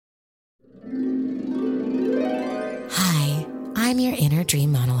I'm your inner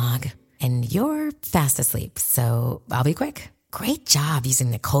dream monologue, and you're fast asleep, so I'll be quick. Great job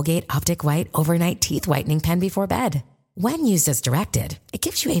using the Colgate Optic White Overnight Teeth Whitening Pen before bed. When used as directed, it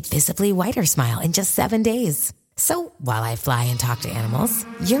gives you a visibly whiter smile in just 7 days. So while I fly and talk to animals,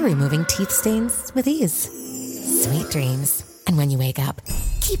 you're removing teeth stains with ease. Sweet dreams. And when you wake up,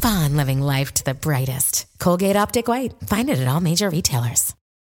 keep on living life to the brightest. Colgate Optic White. Find it at all major retailers.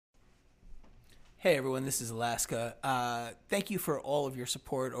 Hey everyone, this is Alaska. Thank you for all of your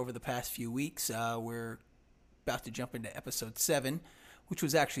support over the past few weeks. We're about to jump into episode 7, which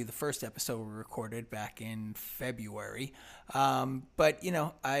was actually the first episode we recorded back in February. But,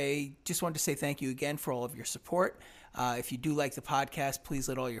 I just wanted to say thank you again for all of your support. If you do like the podcast, please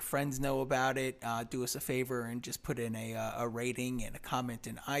let all your friends know about it. Do us a favor and just put in a rating and a comment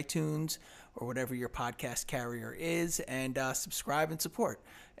in iTunes or whatever your podcast carrier is, and subscribe and support.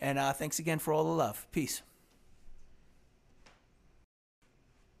 And thanks again for all the love. Peace.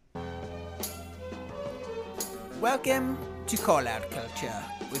 Welcome to Call Out Culture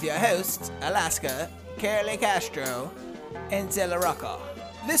with your hosts, Alaska, Carolee Castro, and Zella Rocca.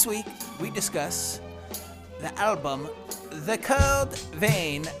 This week, we discuss the album The Cold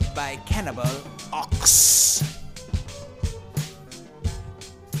Vein by Cannibal Ox.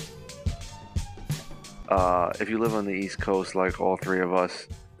 If you live on the East Coast like all three of us,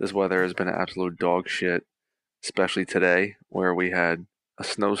 this weather has been absolute dog shit, especially today where we had a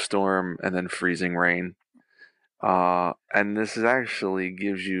snowstorm and then freezing rain. And this actually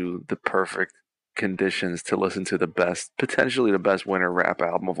gives you the perfect conditions to listen to potentially the best winter rap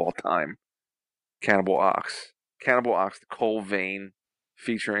album of all time, Cannibal Ox. Cannibal Ox, The Cold Vein,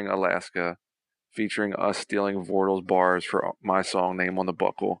 featuring Alaska, featuring us stealing Vortal's bars for my song Name on the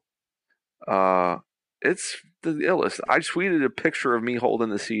Buckle. It's the illest. I tweeted a picture of me holding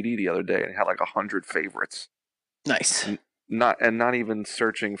the CD the other day and it had like 100 favorites. Nice. Not even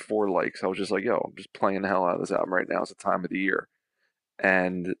searching for likes. I was just like, yo, I'm just playing the hell out of this album right now. It's the time of the year.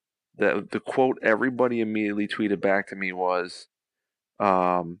 And the quote everybody immediately tweeted back to me was,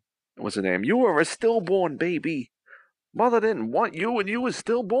 what's the name? You were a stillborn baby. Mother didn't want you and you was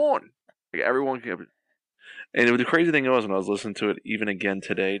stillborn. Like everyone kept. And the crazy thing was when I was listening to it even again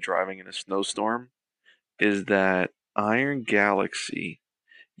today, driving in a snowstorm, is that Iron Galaxy,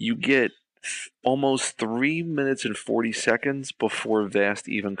 you get almost 3 minutes and 40 seconds before Vast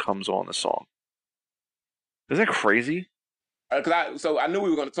even comes on the song. Is that crazy? So I knew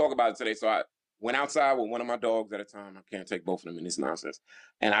we were going to talk about it today, so I went outside with one of my dogs at a time. I can't take both of them in this nonsense.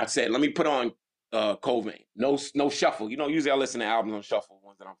 And I said, let me put on Cold Vein. No shuffle. Usually I listen to albums on shuffle,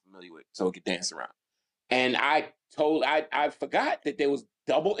 ones that I'm familiar with, so it could dance around. And I forgot that there was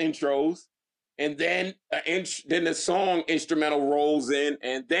double intros, and then then the song instrumental rolls in,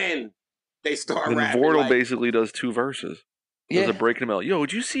 and then they start rapping. And Vortal basically does 2 verses. There's a break in the middle. Yo,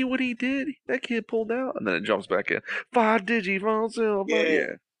 did you see what he did? That kid pulled out. And then it jumps back in. 5 digits. Yeah.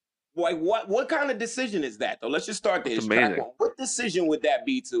 Like, what kind of decision is that, though? Let's just start there. It's amazing. What decision would that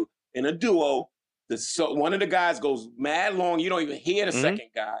be to, in a duo, one of the guys goes mad long, you don't even hear the second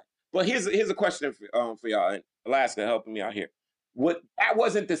guy. But here's a question for y'all, and Alaska helping me out here. That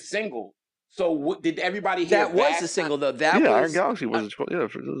wasn't the single. So did everybody hear that? Was the single, though. That was Iron Galaxy was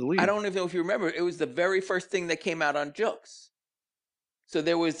the lead. I don't even know if you remember. It was the very first thing that came out on Jokes. So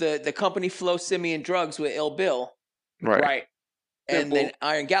there was the company Flow, Simian Drugs with Ill Bill. Right. And then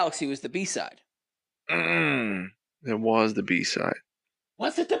Iron Galaxy was the B-side. It was the B-side.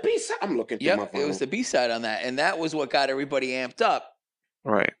 Was it the B-side? I'm looking through my phone. It was the B-side on that. And that was what got everybody amped up.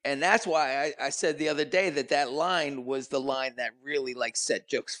 Right. And that's why I said the other day that line was the line that really set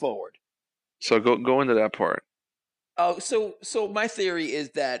Jokes forward. So go into that part. Oh, so my theory is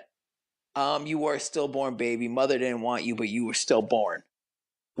that you were a stillborn baby. Mother didn't want you, but you were stillborn.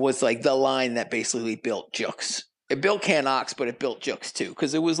 Was the line that basically built Jooks. It built Can Ox, but it built Jooks too.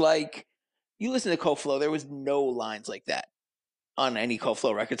 Because it was you listen to CoFlow, there was no lines like that on any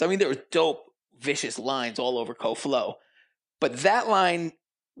CoFlow records. I mean, there were dope, vicious lines all over CoFlow. But that line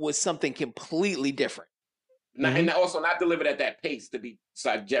was something completely different. And also not delivered at that pace to be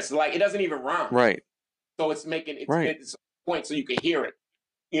suggested. It doesn't even rhyme. Right. So it's making it's a point so you can hear it.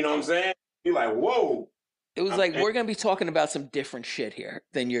 You know what I'm saying? You're like, whoa. It was we're going to be talking about some different shit here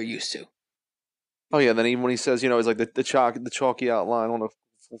than you're used to. Oh, yeah. Then even when he says, it's like the chalky outline on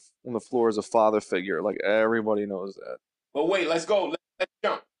the floor is a father figure. Everybody knows that. But wait, let's go. Let's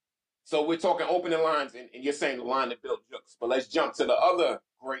jump. So we're talking opening lines, and you're saying the line that built Jooks. But let's jump to the other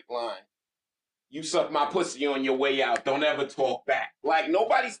great line. You suck my pussy on your way out. Don't ever talk back.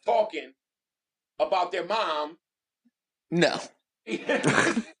 Nobody's talking about their mom. No.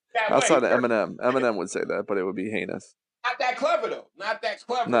 Outside of Eminem. Eminem would say that, but it would be heinous. Not that clever though. Not that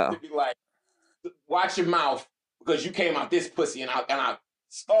clever No. to be like, watch your mouth because you came out this pussy and I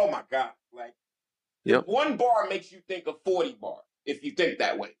oh my God. Like Yep. one bar makes you think of 40 bars if you think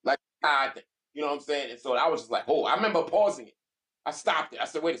that way. Like I think. You know what I'm saying? And so I was just like, oh, I remember pausing it. I stopped it. I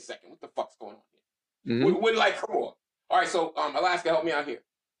said, wait a second, what the fuck's going on here? Mhm. We're like, come on. All right, so Alaska, help me out here.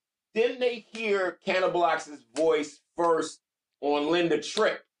 Didn't they hear Cannibalox's voice first on Linda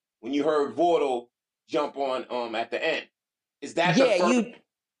Tripp when you heard Vordul jump on at the end? Is that the first?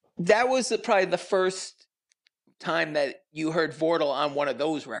 That was probably the first time that you heard Vordul on one of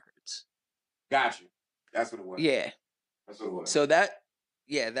those records. Got you. That's what it was. Yeah. That's what it was. So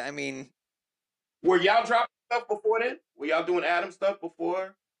I mean. Were y'all dropping stuff before then? Were y'all doing Adam stuff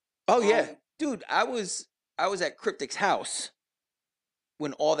before? Oh yeah, dude. I was at Cryptic's house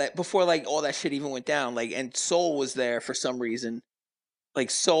when all that shit even went down. Like, and Soul was there for some reason. Like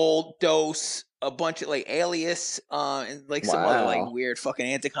Soul, Dose, a bunch of like Alias, and like some other like weird fucking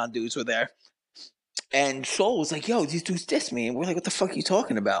Anticon dudes were there. And Soul was like, "Yo, these dudes diss me," and we're like, "What the fuck are you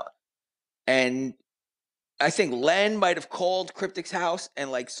talking about?" And I think Len might have called Cryptic's house,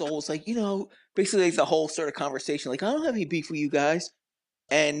 and like Soul was like, basically like the whole sort of conversation, like, I don't have any beef with you guys,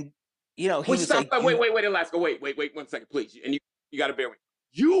 and he was like, wait, Alaska, wait 1 second, please, and you got to bear with me.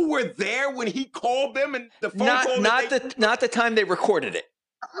 You were there when he called them, and the phone call. Not the time they recorded it.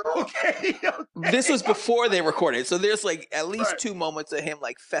 Okay. This was before they recorded it, so there's like at least 2 moments of him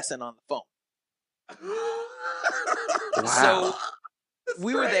like fessing on the phone. Wow. So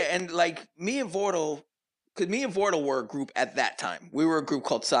we were there, and like me and Vordul were a group at that time. We were a group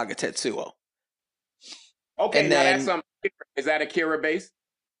called Saga Tetsuo. Okay, and now then, that's is that Akira based?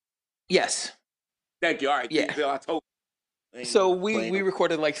 Yes. Thank you. All right. Yeah. I told you. So we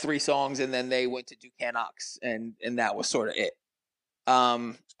recorded like 3 songs, and then they went to do Canox, and that was sort of it.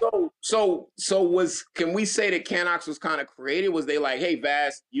 So can we say that Canox was kind of creative? Was they like, hey,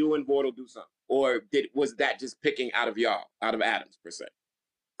 Vass, you and Vordul do something? Or was that just picking out of Adams per se?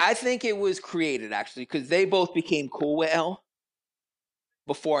 I think it was created actually, because they both became cool with L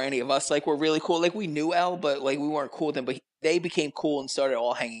before any of us like were really cool. Like we knew L, but like we weren't cool with them. But they became cool and started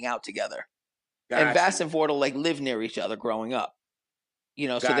all hanging out together. Gotcha. And Vass and Vordul like lived near each other growing up.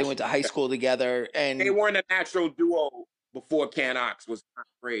 So they went to high school together, and they weren't a natural duo before Canox was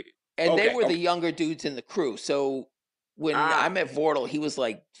created. And they were the younger dudes in the crew. So when I met Vordul, he was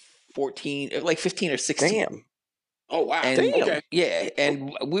like 14, like 15 or 16. Damn. Oh, wow. And, okay. Yeah,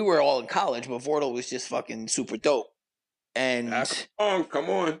 and we were all in college, but Vordul was just fucking super dope. And come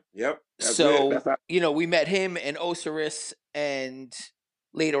on. Yep. We met him and Osiris and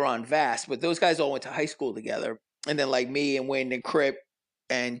later on Vass, but those guys all went to high school together. And then like me and Wayne and Crip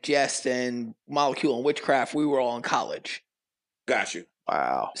and Jest and Molecule and Witchcraft, we were all in college. Got you.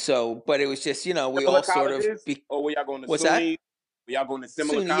 Wow. So, but it was just, we all sort of... Or were y'all going to What's SUNY? that? Were y'all going to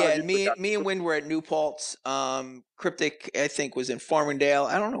similar colleges? Yeah, me and Wynn were at New Paltz. Cryptic, I think, was in Farmingdale.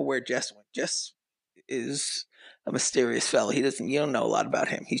 I don't know where Jess went. Jess is a mysterious fella. You don't know a lot about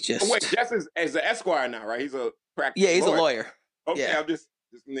him. He's just... Oh, wait, Jess is an Esquire now, right? He's a practice he's a lawyer. Okay, yeah. I'm just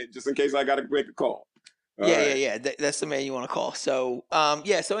in case I got to make a call. Yeah. That's the man you want to call. So,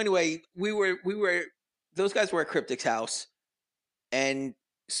 so anyway, we were, those guys were at Cryptic's house, and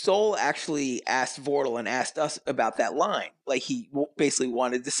Soul actually asked Vordul and asked us about that line. Like, he basically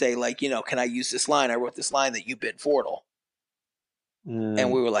wanted to say, like, can I use this line? I wrote this line that you bit Vordul. And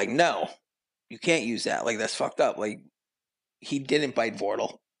we were like, no, you can't use that. Like, that's fucked up. Like, he didn't bite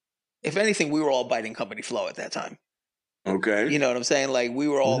Vordul. If anything, we were all biting Company Flow at that time. Okay. You know what I'm saying? Like, we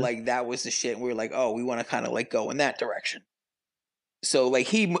were all like, that was the shit. And we were like, oh, we want to kind of like go in that direction. So like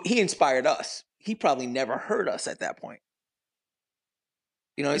he inspired us. He probably never heard us at that point.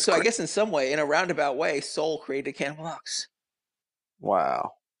 I guess in some way, in a roundabout way, Soul created Cannibalox.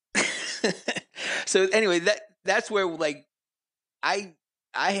 Wow. So anyway, that's where like I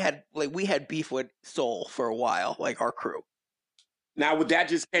had like we had beef with Soul for a while, like our crew. Now, would that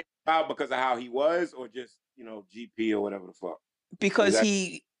just came about because of how he was, or just GP or whatever the fuck? Because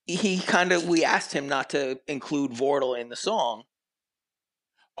he kind of, we asked him not to include Vordul in the song.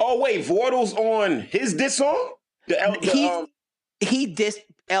 Oh wait, Vordul's on his diss song? He dissed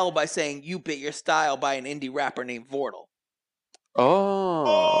L by saying "You Bit Your Style" by an indie rapper named Vordul.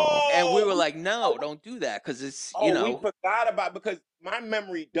 Oh. And we were like, no, don't do that, because it's we forgot about, because my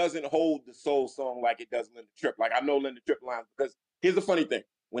memory doesn't hold the Soul song like it does Linda Tripp. Like, I know Linda Tripp lines, because here's the funny thing: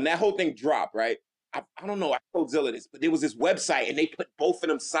 when that whole thing dropped, right? I don't know, I told Zilla this, but there was this website and they put both of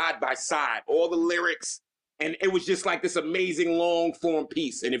them side by side, all the lyrics, and it was just like this amazing long form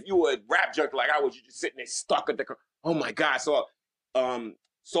piece. And if you were a rap junkie like I was, you just sitting there stuck at oh my God. So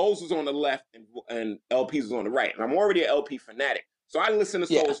Souls was on the left and LPs was on the right. And I'm already an LP fanatic. So I listened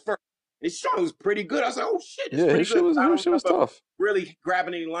to Souls first. And his song was pretty good. I was like, oh shit, it's pretty good. His shit was tough. Really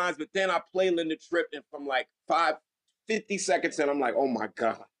grabbing any lines, but then I played Linda Tripp and from like 50 seconds in, I'm like, oh my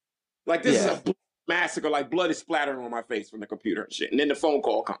God. Like this is a massacre, like blood is splattering on my face from the computer and shit. And then the phone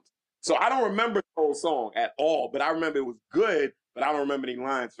call comes. So I don't remember the whole song at all, but I remember it was good, but I don't remember any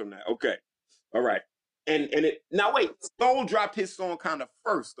lines from that. Okay. All right. And it now wait, Soul dropped his song kind of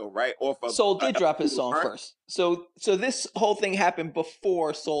first though, right? Soul did drop his song first. So this whole thing happened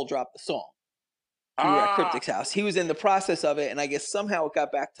before Soul dropped the song. We were at Cryptic's house. He was in the process of it, and I guess somehow it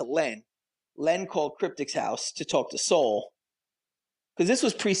got back to Len. Len called Cryptic's house to talk to Soul. Because this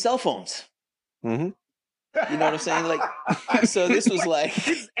was pre-cell phones. Mm-hmm. You know what I'm saying? Like, so this was like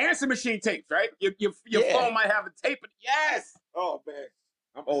answer machine tapes, right? Your phone might have a tape. Yes. Oh man,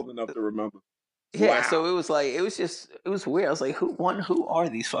 I'm old enough to remember. Yeah. Wow. So it was weird. I was like, who are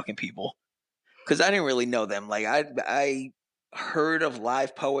these fucking people? Because I didn't really know them. Like I heard of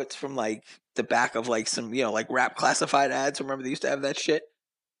Live Poets from like the back of like some like Rap Classified ads. Remember they used to have that shit.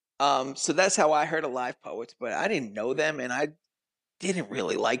 So that's how I heard of Live Poets, but I didn't know them, and I didn't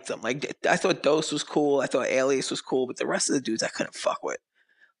really like them. Like I thought Dose was cool, I thought Alias was cool, but the rest of the dudes I couldn't fuck with.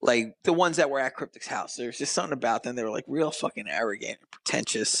 Like the ones that were at Cryptic's house, there's just something about them. They were like real fucking arrogant and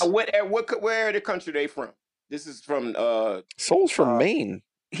pretentious. Where the country they from? This is from Soul's from Maine.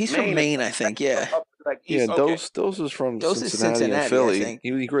 He's from Maine, I think. Yeah. Like Dose is from Cincinnati and Philly.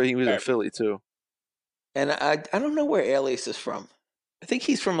 He was in Philly too. And I don't know where Alias is from. I think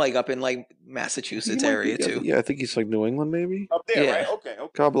he's from like up in like Massachusetts area too. Yeah, I think he's like New England maybe. Up there, right? Okay.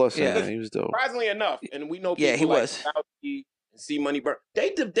 God bless him. Yeah, he was dope. Surprisingly enough, and we know people like Fauci and C Money Burn.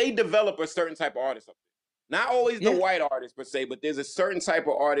 They develop a certain type of artist up there. Not always the white artist per se, but there's a certain type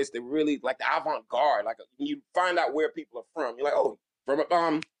of artist that really like the avant-garde. Like when you find out where people are from, you're like, oh,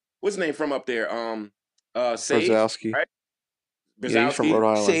 from what's his name from up there? Sage, Brzezowski. right? Yeah, he's from Rhode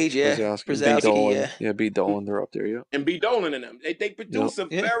Island. Sage, yeah. Brzezowski, yeah. B. Dolan, they're up there, yeah. And B. Dolan and them. They produce a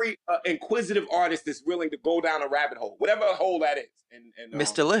very inquisitive artist that's willing to go down a rabbit hole, whatever hole that is. And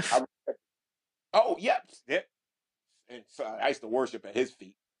Mr. Liff. Yep. And so I used to worship at his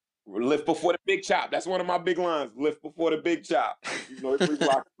feet. Lift before the big chop. That's one of my big lines. Lift before the big chop.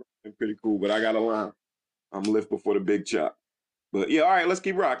 It's pretty cool, but I got a line. I'm lift before the big chop. But yeah, all right, let's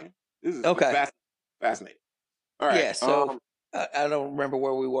keep rocking. This is fascinating. All right. Yeah, so I don't remember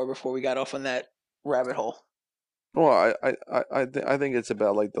where we were before we got off on that rabbit hole. Well, I think it's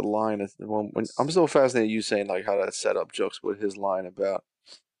about like the line. When I'm so fascinated you saying like how that set up jokes with his line about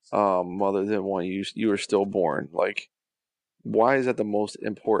mother didn't want you. You were still born. Like, why is that the most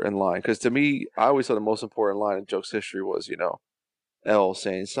important line? Because to me, I always thought the most important line in jokes history was L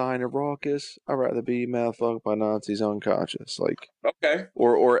saying "sign of raucous." I'd rather be motherfucked by Nazis unconscious. Like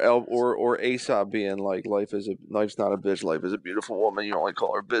or Aesop being like life's not a bitch, life is a beautiful woman. You only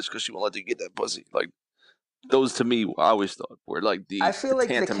call her bitch because she won't let you get that pussy. Like those to me, I always thought were like the. I feel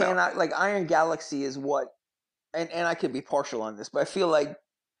like like Iron Galaxy is what, and I could be partial on this, but I feel like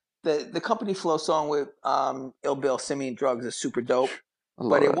the Company Flow song with Ill Bill, Simian Drugs is super dope,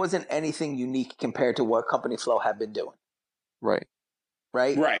 but it wasn't anything unique compared to what Company Flow had been doing. Right.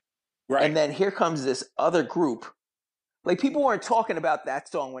 And then here comes this other group. Like people weren't talking about that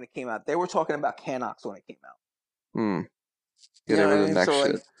song when it came out. They were talking about Canox when it came out. Yeah, they were the next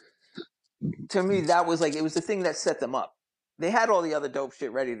shit. Like, to me, that was like it was the thing that set them up. They had all the other dope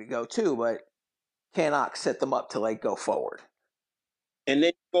shit ready to go too, but Canox set them up to like go forward. And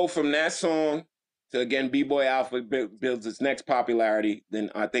then you go from that song to again B-Boy Alpha builds its next popularity.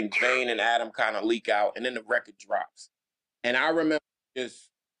 Then I think Bane and Adam kind of leak out, and then the record drops. And I remember just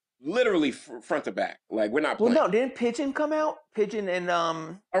literally front to back. Like, we're not playing. Well, no, didn't Pigeon come out? Pigeon and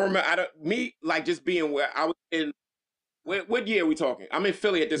I remember, like, just being where I was in, what year are we talking? I'm in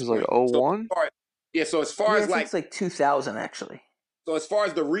Philly at this point. It was like 01? So as far as like... it's like 2000, actually. So as far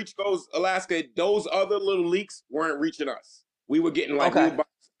as the reach goes, Alaska, those other little leaks weren't reaching us. We were getting like, we were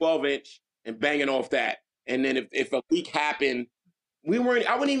buying 12-inch and banging off that. And then if a leak happened, I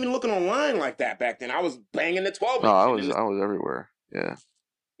wasn't even looking online like that back then. I was banging the 12-inch. No, I was everywhere. Yeah.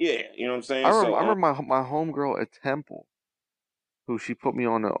 Yeah, you know what I'm saying? I remember my homegirl at Temple, who she put me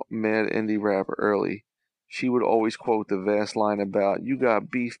on a mad indie rapper early. She would always quote the vast line about, "You got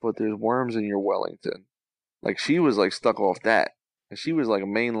beef, but there's worms in your Wellington." Like, she was like stuck off that. And she was like a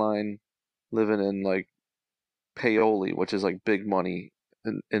mainline living in like Paoli, which is like big money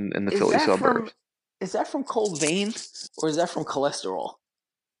in the Philly suburbs. Is that from Cold Vein, or is that from Cholesterol?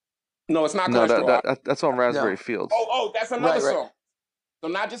 No, it's not Cholesterol. That's on Raspberry Fields. Oh, that's another song. So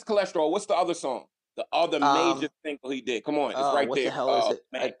not just Cholesterol. What's the other song? The other major single he did. Come on, it's right what there. the hell is it?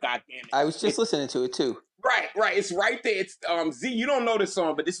 Man, God damn it! I was just listening to it too. Right. It's right there. It's Z. You don't know this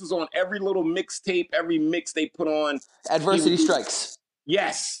song, but this was on every little mixtape, every mix they put on. Adversity Strikes.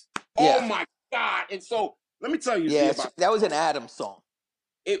 Yes. Yeah. Oh my God! And so let me tell you, Z, about that was an Adams song.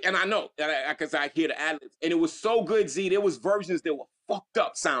 And I know, because I hear the ad-libs, and it was so good, Z. There was versions that were fucked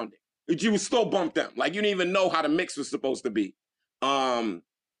up sounding. You would still bump them, like you didn't even know how the mix was supposed to be. And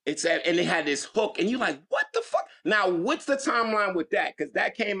they had this hook, and you're like, what the fuck? Now, what's the timeline with that? Because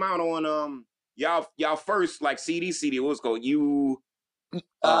that came out on y'all first like CD. What was it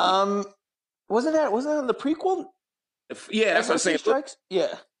called? Wasn't that the prequel? Yeah, that's what I'm saying. Strikes?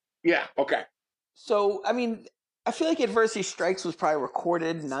 Yeah. Yeah. Okay. So I mean, I feel like Adversity Strikes was probably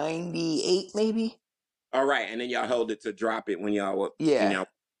recorded 98, maybe. All right, and then y'all held it to drop it when y'all were. Yeah.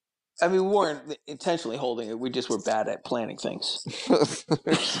 I mean, we weren't intentionally holding it. We just were bad at planning things.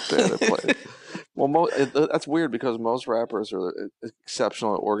 Bad at planning. Well, that's weird because most rappers are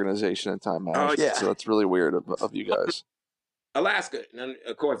exceptional at organization and time management. Yeah. So that's really weird of you guys. Alaska, and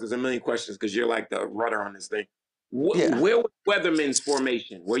of course, there's a million questions because you're like the rudder on this thing. Where was Weatherman's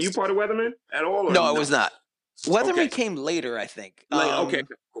formation? Were you part of Weatherman at all? No, I was not. Weatherman came later, I think. Okay.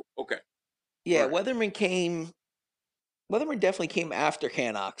 Yeah, right. Weatherman definitely came after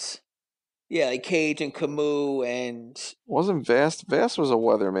Canox. Yeah, like Cage and Camus and... Wasn't Vast? Vast was a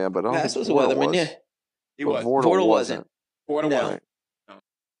weatherman, but I don't Vast think was a weatherman, yeah. He was. Vortal wasn't. Vortal No. wasn't.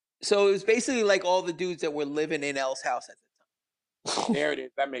 So it was basically like all the dudes that were living in L's house at the time. There it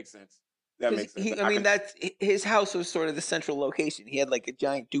is. That makes sense. His house was sort of the central location. He had like a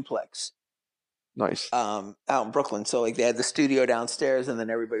giant duplex. Nice. Out in Brooklyn. So like they had the studio downstairs and then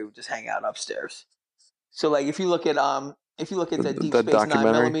everybody would just hang out upstairs. So like if you look at the Deep Space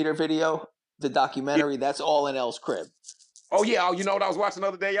 9mm video, the documentary, that's all in L's crib. Oh yeah, you know what I was watching the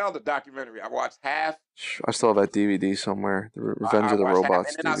other day, y'all? The documentary. I watched half. I still have that DVD somewhere. The Revenge of the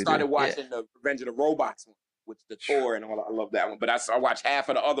Robots. And then DVD. I started watching the Revenge of the Robots one, with the tour and all. I love that one. But I watched half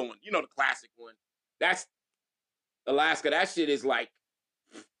of the other one. You know, the classic one. That's Alaska. That shit is like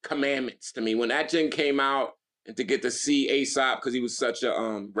commandments to me. When that gen came out, and to get to see Aesop, because he was such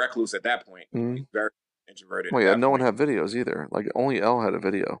a recluse at that point. Mm-hmm. He was very introverted. Well, yeah, no one had videos either. Like only L had a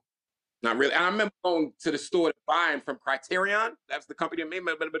video. Not really. And I remember going to the store to buy him from Criterion. That's the company that made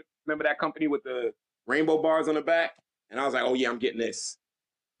me. Remember that company with the rainbow bars on the back? And I was like, oh yeah, I'm getting this.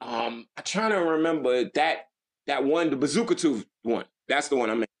 I'm trying to remember that one, the Bazooka Tooth one. That's the one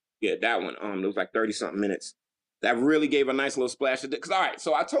I meant. Yeah, that one. It was like 30-something minutes. That really gave a nice little splash. Because all right,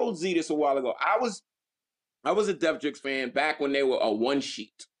 so I told Z this a while ago. I was a Def Jux fan back when they were a one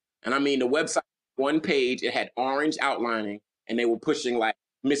sheet. And I mean the website, one page, it had orange outlining, and they were pushing like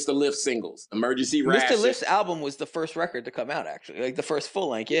Mr. Lift singles, Emergency Ration. Mr. Lift's album was the first record to come out, actually, like the first full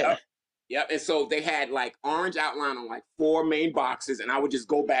length. Yeah. Yep. And so they had like orange outline on like 4 main boxes, and I would just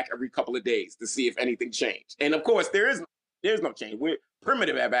go back every couple of days to see if anything changed. And of course, there's no change. We're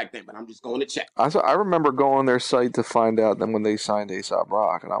primitive back then, but I'm just going to check. I remember going on their site to find out then when they signed Aesop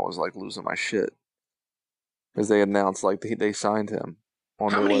Rock, and I was like losing my shit because they announced like they signed him on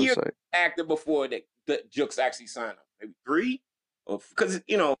their website. How many years active before the Jux actually signed him? Maybe 3? Because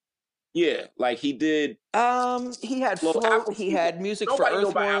yeah, like he did. He had Float. He had Music for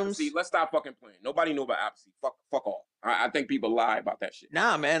Earthworms. Let's stop fucking playing. Nobody knew about Appleseed. Fuck off. I think people lie about that shit.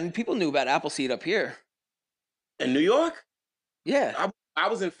 Nah, man, people knew about Appleseed up here in New York. Yeah, I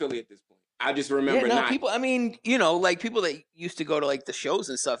was in Philly at this point. I just remember not people. I mean, like people that used to go to like the shows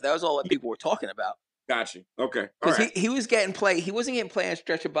and stuff. That was all that people were talking about. Got you. Okay. Because he was getting play. He wasn't getting play on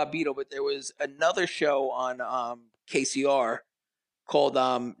Stretch of Bobbito, but there was another show on KCR called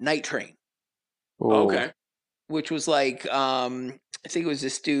Night Train. Whoa. Okay. Which was like I think it was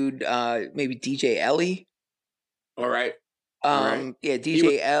this dude, maybe DJ Ellie. All right. Yeah,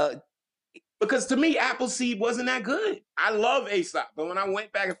 DJ Ellie. Because to me, Appleseed wasn't that good. I love Aesop, but when I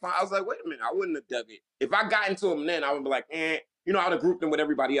went back and found, I was like, wait a minute, I wouldn't have dug it. If I got into him then, I would be like, I would have grouped him with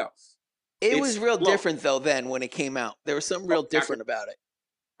everybody else. It was real different though. Then when it came out, there was something real different about it.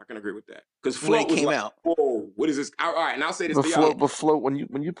 I can agree with that because Float when it came out. Whoa, what is this? All right, and I'll say this. But Float,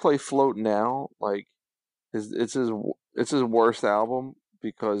 when you play Float now, like it's his worst album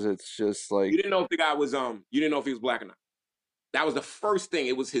because it's just like you didn't know if the guy was you didn't know if he was black or not. That was the first thing.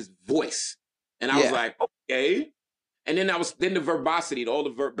 It was his voice, and I was like, okay. And then the verbosity, all the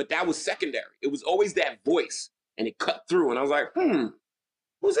verb, but that was secondary. It was always that voice, and it cut through, and I was like,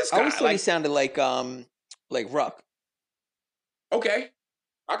 who's this guy? I always thought he sounded like Ruck. Okay,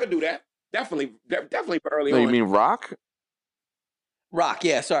 I could do that. Definitely for early on. You mean Rock? Rock,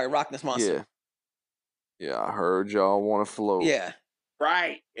 yeah. Sorry, Rockness Monster. Yeah, I heard y'all want to float. Yeah,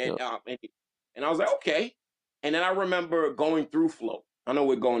 right. And And I was like, okay. And then I remember going through Flow. I know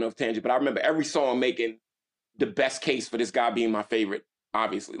we're going off tangent, but I remember every song making the best case for this guy being my favorite,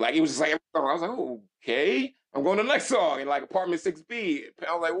 obviously. Like, it was just like every song. I was like, okay, I'm going to the next song. And like Apartment 6B.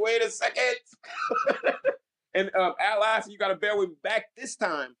 I was like, wait a second. And Al asked, you got to bear with me. Back this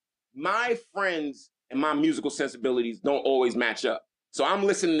time, my friends and my musical sensibilities don't always match up. So I'm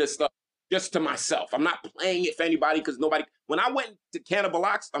listening to stuff just to myself. I'm not playing it for anybody because nobody. When I went to Cannibal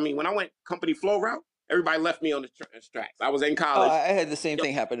Ox, when I went company flow route, everybody left me on the tracks. I was in Oh, college. I had the same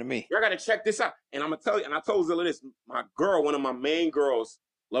thing happen to me. I gotta check this out. And I'm gonna tell you, and I told Zilla this, my girl, one of my main girls,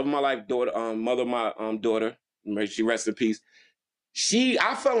 love of my life, daughter, mother of my daughter, may she rest in peace.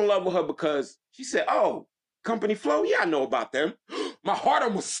 I fell in love with her because she said, "Oh, Company Flow, yeah, I know about them." My heart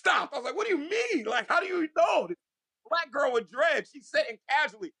almost stopped. I was like, "What do you mean? Like, how do you know?" This black girl with dread. She said it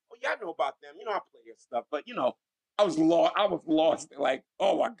casually, "Oh, yeah, I know about them. I play their stuff." But I was lost. I was lost. Like,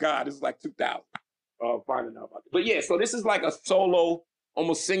 oh my God, this is like 2000. Finding out about it. But yeah, so this is like a solo,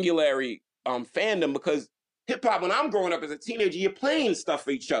 almost singularity fandom, because hip hop, when I'm growing up as a teenager, you're playing stuff for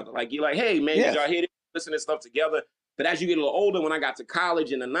each other. Like, you're like, hey man, did y'all hear this? Listen to stuff together. But as you get a little older, when I got to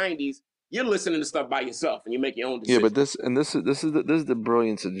college in the 90s, you're listening to stuff by yourself and you make your own decisions. Yeah, but this is the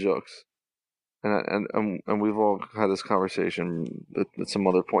brilliance of Jux, and we've all had this conversation at some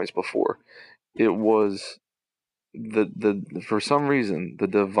other points before. It was the for some reason the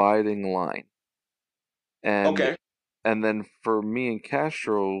dividing line, and then for me and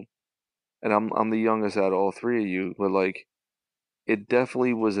Castro, and I'm the youngest out of all three of you, but like, it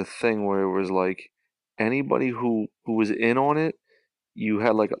definitely was a thing where it was like anybody who was in on it, you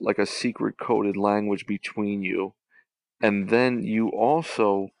had like a secret coded language between you, and then you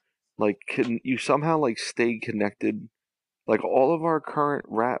also you somehow like stayed connected. Like, all of our current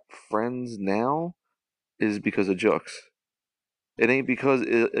rap friends now is because of Jux. It ain't because of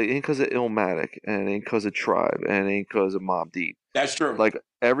Illmatic, and it ain't because of Tribe, and it ain't because of Mobb Deep. That's true. Like,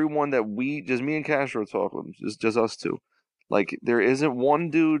 everyone that just me and Castro talk with, just us two. Like, there isn't one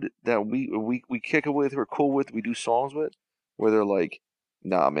dude that we kick it with, we're cool with, we do songs with, where they're like,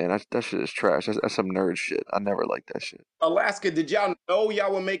 nah, man, that shit is trash. That's some nerd shit. I never liked that shit. Alaska, did y'all know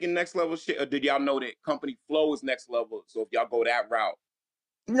y'all were making next level shit, or did y'all know that Company Flow is next level? So if y'all go that route,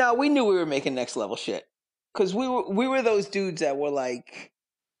 No, we knew we were making next level shit, because we were those dudes that were like,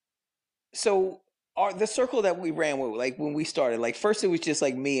 so the circle that we ran with, like when we started, like first it was just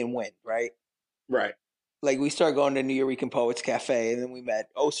like me and Win, right? Right. Like, we started going to Nuyorican Poets Cafe, and then we met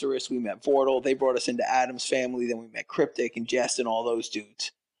Osiris, we met Vortal. They brought us into Adam's family. Then we met Cryptic and Jest and all those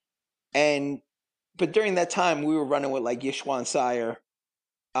dudes. But during that time, we were running with like Yishwan Sire.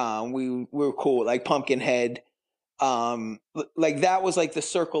 We were cool, like Pumpkinhead. Like, that was like the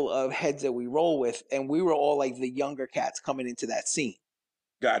circle of heads that we roll with, and we were all like the younger cats coming into that scene.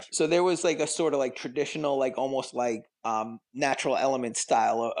 Gotcha. So there was like a sort of like traditional, like almost like Natural Element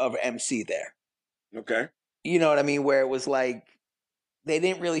style of MC there. Okay. You know what I mean? Where it was like, they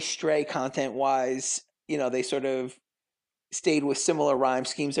didn't really stray content wise. They sort of stayed with similar rhyme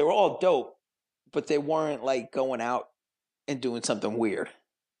schemes. They were all dope, but they weren't like going out and doing something weird.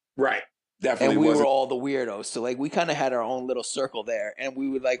 Right. Definitely. And we were all the weirdos. So like, we kind of had our own little circle there, and we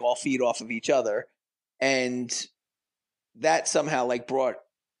would like all feed off of each other. And that somehow like brought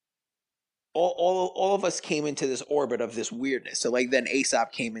all of us came into this orbit of this weirdness. So like, then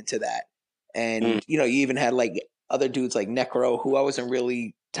Aesop came into that. And, you even had like other dudes like Necro, who I wasn't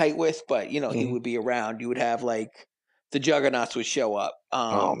really tight with, but, he would be around. You would have like the Juggernauts would show up.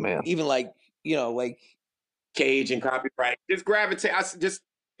 Oh, man. Even like, like Cage and Copyright. Just gravitate.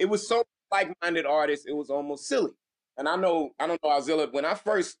 It was so like-minded artists, it was almost silly. And I don't know, Alzilla, when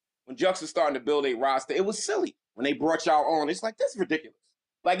Jux was starting to build a roster, it was silly. When they brought y'all on, it's like, this is ridiculous.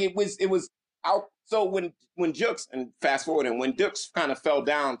 Like, it was out. So when Jux, and fast forward, and when Jux kind of fell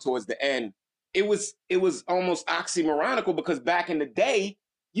down towards the end, it was almost oxymoronical, because back in the day,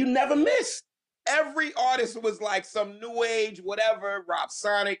 you never missed. Every artist was like some new age, whatever, Rob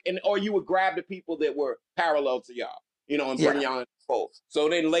Sonic, or you would grab the people that were parallel to y'all, and bring y'all in the fold. So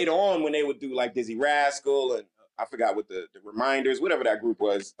then later on, when they would do like Dizzy Rascal, and I forgot what the Reminders, whatever that group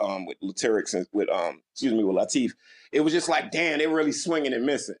was, with Latyrix and with Latif, it was just like, damn, they were really swinging and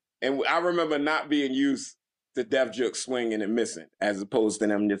missing. And I remember not being used to Def Jux swinging and missing, as opposed to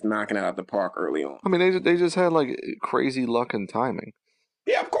them just knocking it out the park early on. I mean, they just had like crazy luck and timing.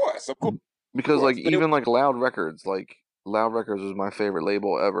 Yeah, of course. Because like, even like Loud Records was my favorite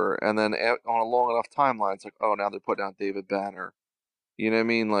label ever, and then on a long enough timeline, it's like, oh, now they're putting out David Banner. You know what I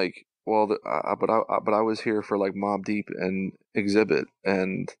mean? Like, well, but I was here for like Mobb Deep and Exhibit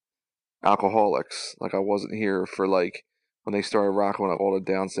and Alcoholics. Like, I wasn't here for like when they started rocking with all the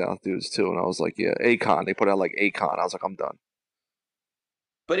down south dudes too, and I was like, yeah, Akon. They put out like Akon. I was like, I'm done.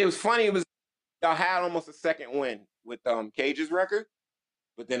 But it was funny. It was y'all had almost a second win with Cage's record,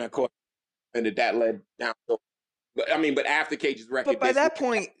 but then of course, and that led down. But I mean, but after Cage's record, But by that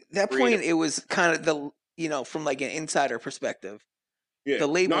point, creative. it was kind of from like an insider perspective, Yeah. the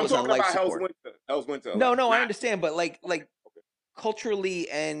label I'm was on talking life about support. Hell's Winter. No, like, I understand, but like culturally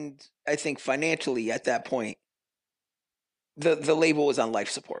and I think financially at that point, the label was on life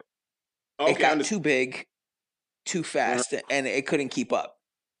support. Okay, it got too big, too fast, and it couldn't keep up.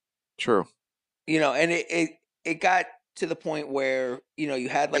 True. And it got to the point where you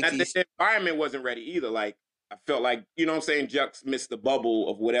had like these. The environment wasn't ready either. Like I felt like what I'm saying, Jux missed the bubble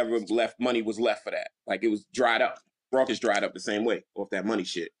of whatever money was left for that. Like it was dried up. Rockets dried up the same way off that money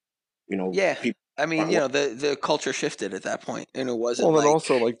shit. Yeah. People, I mean, the culture shifted at that point, and it wasn't. Well, then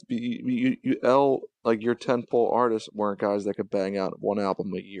also like like your tentpole artists weren't guys that could bang out one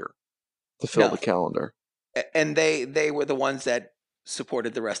album a year to fill the calendar, and they were the ones that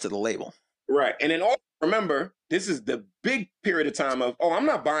supported the rest of the label. Right, and then also remember, this is the big period of time of I'm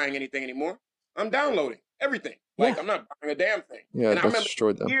not buying anything anymore. I'm downloading everything. Like I'm not buying a damn thing. Yeah, and I remember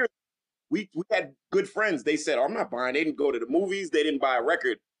destroyed them. We had good friends. They said, I'm not buying. They didn't go to the movies. They didn't buy a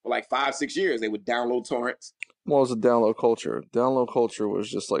record for like 5-6 years. They would download torrents. Well, it was a download culture. Download culture was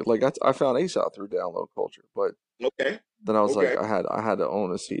just like I found Ace out through download culture, but then I was like I had to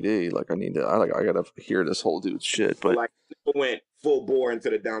own a CD. Like I gotta hear this whole dude's shit. But like went full bore into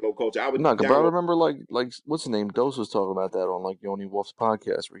the download culture. But I remember like what's the name? Dose was talking about that on like Yoni Wolf's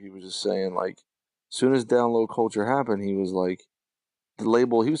podcast, where he was just saying like, as soon as download culture happened, he was like, the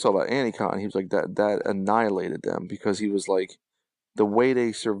label. He was talking about Anticon. He was like that annihilated them, because he was like, the way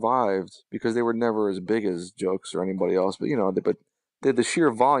they survived, because they were never as big as Jux or anybody else, but the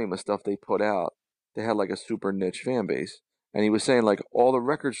sheer volume of stuff they put out, they had like a super niche fan base. And he was saying like all the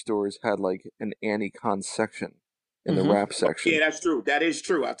record stores had like an Anticon section in the rap section. Yeah, that's true. That is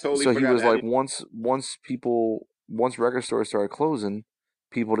true. I totally. So he was like, once record stores started closing,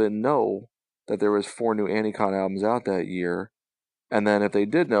 people didn't know that there was 4 new Anticon albums out that year, and then if they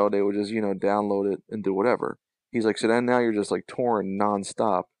did know, they would just download it and do whatever. He's like, so then now you're just like touring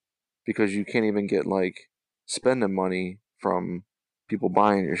nonstop because you can't even get like spending money from people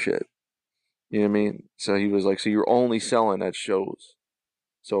buying your shit. You know what I mean? So he was like, so you're only selling at shows.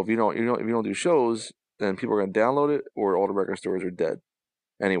 So if you don't do shows, then people are gonna download it, or all the record stores are dead.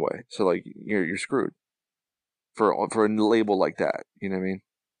 Anyway, so like you're screwed for a label like that. You know what I mean?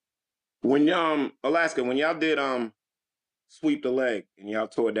 When Alaska, when y'all did Sweep the Leg and y'all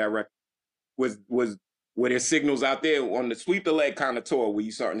toured that record, were there signals out there on the Sweep the Leg kind of tour where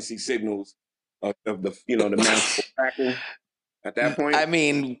you starting to see signals of the the master cracking at that point? I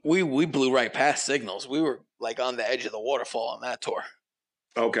mean, we blew right past signals. We were like on the edge of the waterfall on that tour.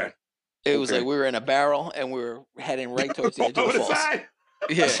 Okay. It was like we were in a barrel and we were heading right towards the edge of the falls.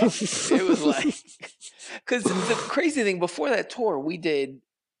 Yeah, it was like, because the crazy thing, before that tour, we did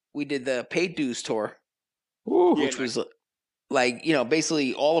the Paid Dues tour, which was like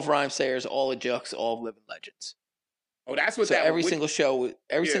basically all of Rhymesayers, all of Jux, all of Living Legends. Oh, that's what so that. Every single show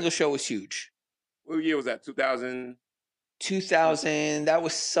was huge. What year was that? 2000. 2000. That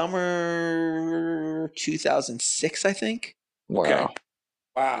was summer 2006, I think. Wow. Okay.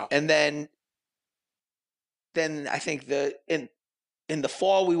 Wow. And then I think in the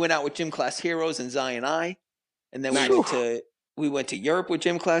fall we went out with Gym Class Heroes and Zion I, and then we went to Europe with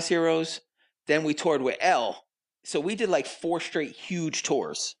Gym Class Heroes. Then we toured with L. So we did like 4 straight huge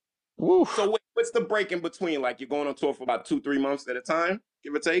tours. Woo. So what's the break in between? Like you're going on tour for about 2-3 months at a time,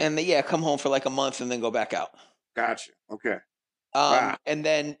 give or take? And then, come home for like a month and then go back out. Gotcha. Okay. Wow. And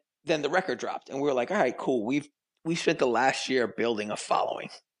then the record dropped, and we were like, all right, cool. We spent the last year building a following.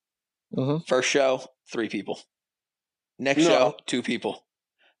 Mm-hmm. First show, 3 people. Next show, 2 people.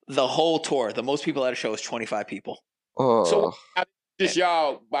 The whole tour, the most people at a show was 25 people. So just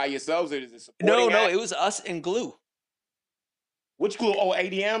y'all by yourselves, or is it supporting? No, it was us and Glue. Which Glue? Oh,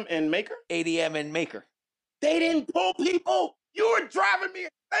 ADM and Maker? ADM and Maker. They didn't pull people? You were driving me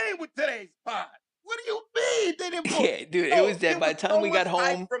insane with today's pod. What do you mean they didn't pull? Yeah, dude, it was dead. By the time we got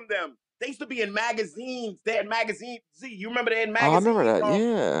home from them. They used to be in magazines. They had magazines. See, you remember they had magazines? I remember that,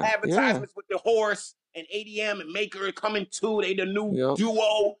 yeah. Advertisements with the horse and ADM and Maker coming too. They the new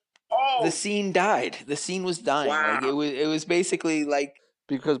duo. Oh, the scene died. The scene was dying. Wow. Like it was basically like,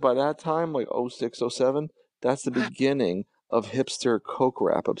 because by that time, like 06, 07, that's the beginning of hipster coke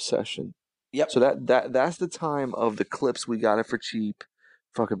rap obsession. Yep. So that's the time of the clips We Got It for Cheap,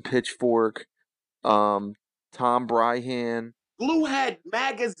 fucking Pitchfork, Tom Bryhan. Glue had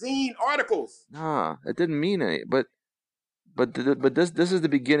magazine articles. Nah, it didn't mean any. But but this is the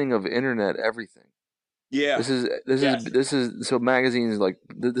beginning of internet everything. Yeah. This is Yes. so magazines like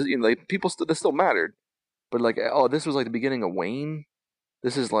like people this still mattered, but like this was like the beginning of Wayne.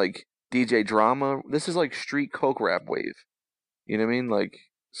 This is like DJ Drama. This is like street coke rap wave. You know what I mean? Like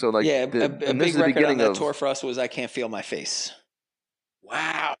so like Yeah, a and this big is the record on beginning that of tour for us was "I Can't Feel My Face."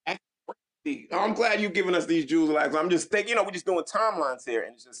 Wow. That's crazy. I'm glad you've given us these jewels. Like, I'm just thinking, we're just doing timelines here,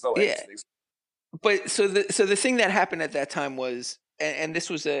 and it's just so Yeah. interesting. But so the thing that happened at that time was, and this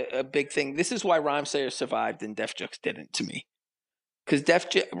was a big thing. This is why Rhymesayers survived and Def Jux didn't, to me, because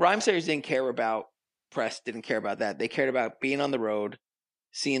Rhymesayers didn't care about press, didn't care about that. They cared about being on the road,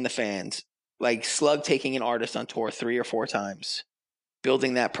 seeing the fans. Like Slug taking an artist on tour 3 or 4 times,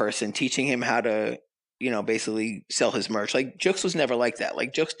 building that person, teaching him how to, basically sell his merch. Like Jux was never like that.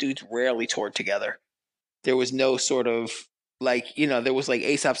 Like Jux dudes rarely toured together. There was no sort of there was like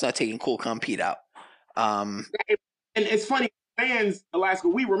Aesop's not taking Cool Calm Pete out. And it's funny, fans, Alaska,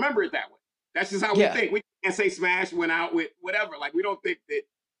 we remember it that way. That's just how we think. We can't say Smash went out with whatever. Like, we don't think that,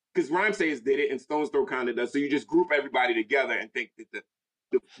 because Rhymesayers did it and Stone's Throw kind of does. So you just group everybody together and think that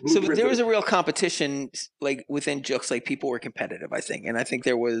so there was a real competition, like within Jux, like people were competitive, I think. And I think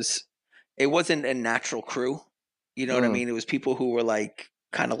it wasn't a natural crew. You know what I mean? It was people who were like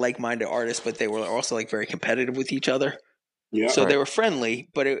kind of like-minded artists, but they were also like very competitive with each other. Yeah. So they were friendly,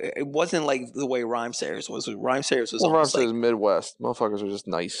 but it wasn't like the way Rhymesayers was. Rhymesayers was almost like Midwest. Motherfuckers are just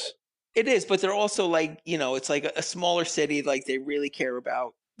nice. It is, but they're also like, it's like a smaller city. Like they really care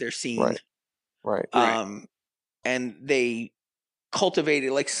about their scene. Right. And they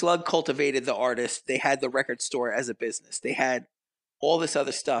cultivated, like Slug cultivated the artist. They had the record store as a business. They had all this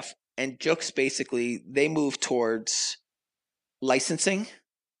other stuff. And Jux basically, they moved towards licensing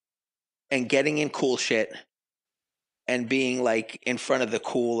and getting in cool shit and being like in front of the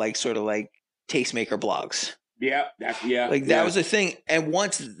cool, like sort of like tastemaker blogs. Yeah, that was the thing. And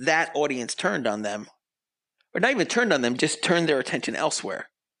once that audience turned on them, or not even turned on them, just turned their attention elsewhere.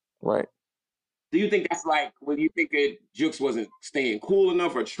 Right. Do you think that's like, when you think that Jux wasn't staying cool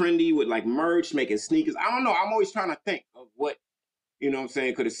enough or trendy with like merch, making sneakers? I don't know. I'm always trying to think of what,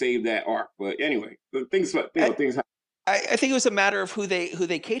 could have saved that arc. But anyway, things happen. I think it was a matter of who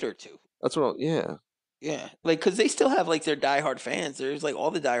they catered to. That's what. Yeah. Like, because they still have like their diehard fans. There's like all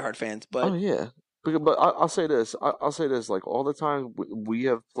the diehard fans, but But I'll say this. I'll say this. Like all the times we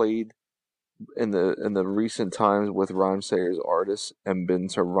have played in the recent times with Rhymesayers artists and been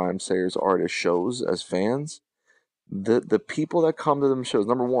to Rhymesayers artist shows as fans, the people that come to them shows,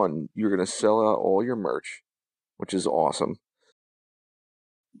 number one, you're gonna sell out all your merch, which is awesome.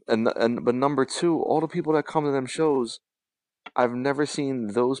 But number two, all the people that come to them shows, I've never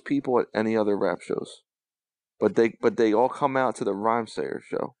seen those people at any other rap shows. But they all come out to the Rhymesayers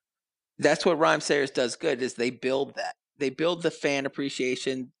show. That's what Rhymesayers does good, is they build that. They build the fan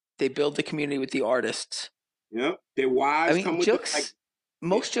appreciation. They build the community with the artists. Yep. Their wives come with Jux,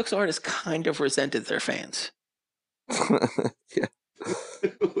 most Jux artists kind of resented their fans. Yeah.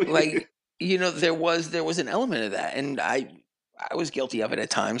 Like, there was an element of that. And I was guilty of it at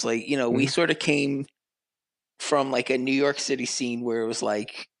times. Like, we sort of came from like a New York City scene where it was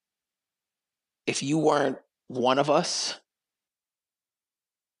like, if you weren't one of us,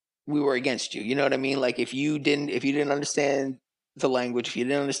 we were against you. You know what I mean? Like if you didn't understand the language, if you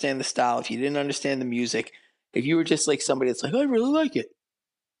didn't understand the style, if you didn't understand the music, if you were just like somebody that's like, I really like it,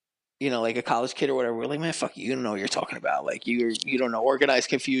 like a college kid or whatever, we're like, man, fuck you. You don't know what you're talking about. Like you don't know organized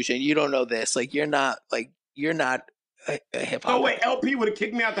confusion. You don't know this. Like you're not a hip hop. Oh wait, LP would have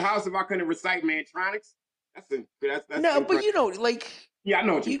kicked me out the house if I couldn't recite Mantronics. That's no, but like. Yeah, I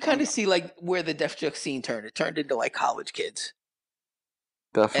know what you kind of see like where the Def Jux scene turned. It turned into like college kids.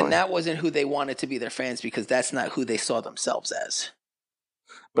 Definitely. And that wasn't who they wanted to be their fans, because that's not who they saw themselves as.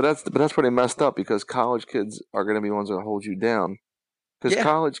 But that's where they messed up, because college kids are going to be ones that hold you down. Because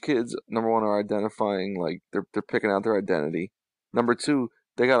college kids, number one, are identifying, like they're picking out their identity. Number two,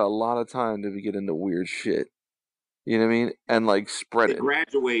 they got a lot of time to get into weird shit. You know what I mean? And like spread it.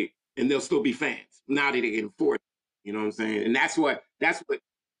 Graduate and they'll still be fans now that they can afford it. You know what I'm saying? And that's what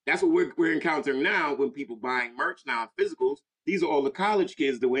we're encountering now when people buying merch now, physicals. These are all the college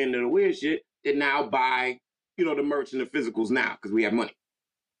kids that were into the weird shit that now buy, the merch and the physicals now because we have money.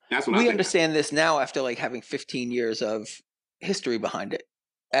 That's what we understand this now after like having 15 years of history behind it.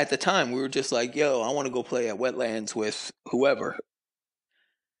 At the time, we were just like, yo, I want to go play at Wetlands with whoever.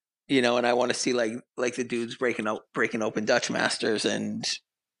 And I want to see like the dudes breaking open Dutch Masters and,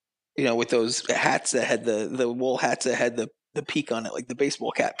 with those hats that had the wool hats that had the peak on it, like the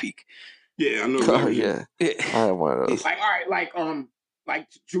baseball cap peak. Yeah, I know. Oh yeah, I have one of those. Like, all right, like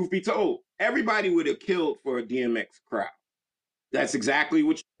truth be told, everybody would have killed for a DMX crowd. That's exactly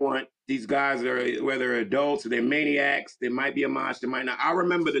what you want. These guys are, whether adults or they're maniacs, there might be a mosh, there might not. I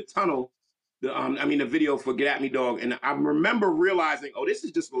remember the tunnel, the video for Get At Me Dog, and I remember realizing, oh, this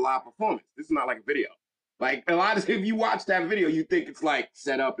is just a live performance. This is not like a video. Like a lot of, if you watch that video, you think it's like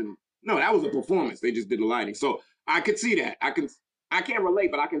set up and no, that was a performance. They just did the lighting. So I could see that. I can't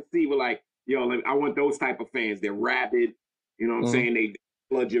relate, but I can see with like, like, I want those type of fans. They're rabid. You know what I'm saying? They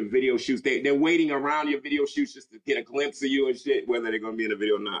flood your video shoots. They're waiting around your video shoots just to get a glimpse of you and shit, whether they're going to be in the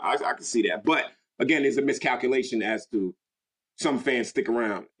video or not. I can see that. But again, there's a miscalculation as to some fans stick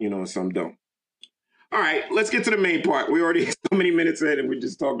around, and some don't. All right, let's get to the main part. We already so many minutes in and we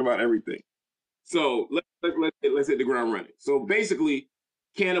just talked about everything. So let's hit the ground running. So basically,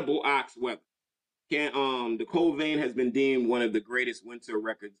 Cannibal Ox Weather. The Cold Vein has been deemed one of the greatest winter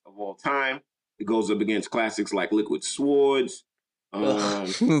records of all time. It goes up against classics like Liquid Swords.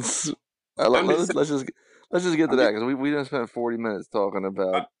 Let's just get to that because we done spent 40 minutes talking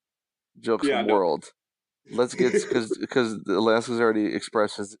about Jokes from World. Let's get because Alaska's already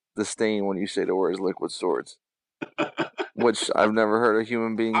expressed his disdain when you say the words Liquid Swords, which I've never heard a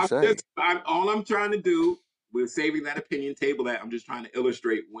human being say. All I'm trying to do, we're saving that opinion table. That I'm just trying to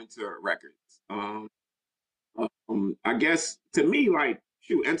illustrate winter records. I guess to me, like,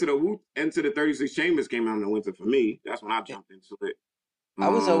 shoot, Enter the 36 Chambers came out in the winter for me. That's when I jumped into it. I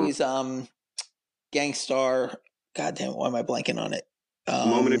was always Gang Starr. God damn, why am I blanking on it?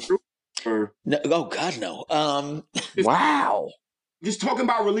 Moment of Truth. No, oh God, no. Wow. Just talking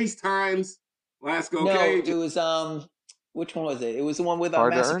about release times. Alaska, okay. No, it was which one was it? It was the one with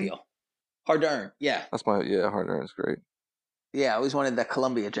Mass Appeal. Hard to Earn, yeah. That's Hard to Earn is great. Yeah, I always wanted that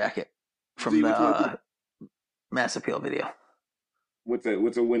Columbia jacket from the Mass Appeal video. What's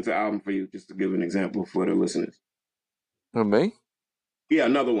a winter album for you? Just to give an example for the listeners. For me? Yeah,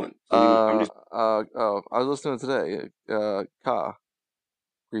 another one. I was listening today. Ka.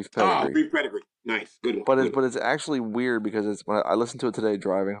 Grief Pedigree. Grief Pedigree. Nice, good one. But it's actually weird because when I listened to it today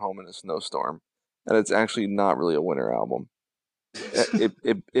driving home in a snowstorm, and it's actually not really a winter album.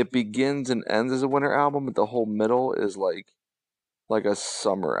 it begins and ends as a winter album, but the whole middle is like a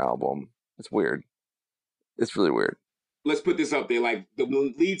summer album. It's weird. It's really weird. Let's put this up there. Like the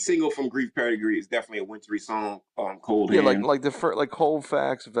lead single from Grief Pedigree is definitely a wintry song. Cold Hand. like Cold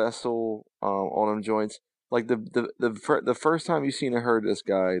Facts, Vessel, Autumn Joints. Like the first time you seen or heard this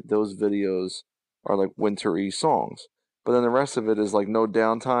guy, those videos are like wintry songs. But then the rest of it is like No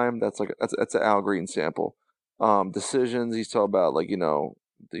Downtime. That's an Al Green sample. Decisions. He's talking about like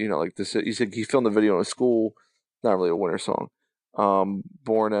like this. He said he filmed the video in school. Not really a winter song.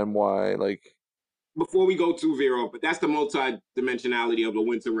 Born NY. Like before we go too Vero, but that's the multi-dimensionality of a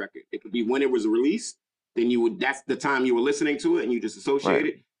winter record. It could be when it was released. Then that's the time you were listening to it, and you just associate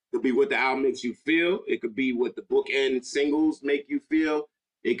it. It could be what the album makes you feel. It could be what the bookend singles make you feel.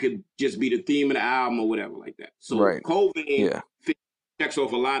 It could just be the theme of the album or whatever like that. So Cold Vein checks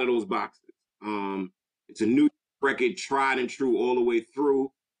off a lot of those boxes. It's a new record, tried and true all the way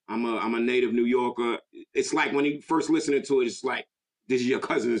through. I'm a native New Yorker. It's like when you first listening to it, it's like this is your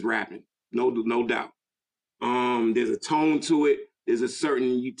cousin is rapping. No doubt. There's a tone to it. There's a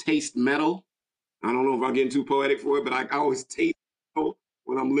certain, you taste metal. I don't know if I'm getting too poetic for it, but I always taste metal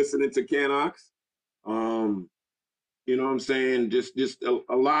when I'm listening to Canox. You know what I'm saying? Just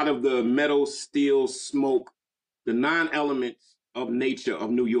a lot of the metal, steel, smoke, the non-elements of nature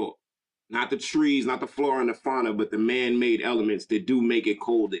of New York. Not the trees, not the flora and the fauna, but the man-made elements that do make it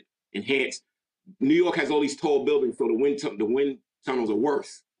cold and enhance. New York has all these tall buildings, so the wind tunnels are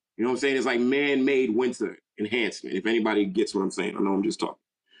worse. You know what I'm saying? It's like man-made winter enhancement, if anybody gets what I'm saying. I know I'm just talking.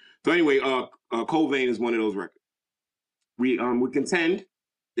 So anyway, Cold Vein is one of those records. We contend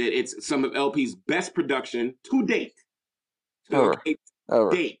that it's some of LP's best production to date. Date.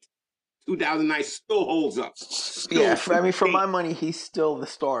 2009 still holds up. For my money, he's still the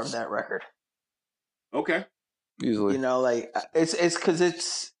star of that record. Okay. Easily. It's because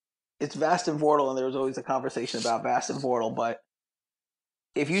it's Vast and Vortal, and there was always a conversation about Vast and Vortal, but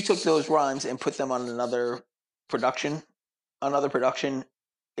if you took those rhymes and put them on another production,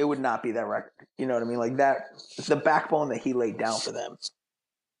 it would not be that record. You know what I mean? Like that, the backbone that he laid down for them.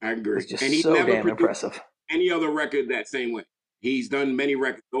 I agree. It's just so damn impressive. Any other record that same way. He's done many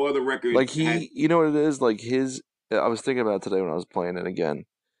records. No other records. Like you know what it is? Like I was thinking about it today when I was playing it again,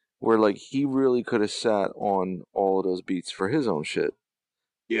 where like he really could have sat on all of those beats for his own shit.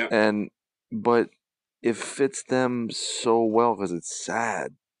 Yeah. But it fits them so well because it's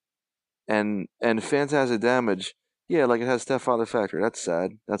sad. And Phantasm Damage, yeah, like it has Stepfather Factory. That's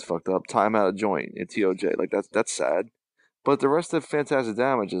sad. That's fucked up. Time Out of Joint in TOJ. Like that's sad. But the rest of Phantasm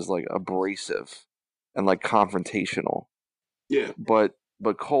Damage is like abrasive and like confrontational. Yeah. But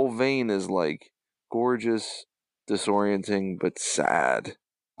Cole Vane is like gorgeous, disorienting, but sad.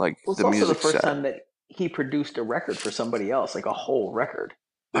 Like Well, it's the also the music's first sad. time that he produced a record for somebody else, like a whole record.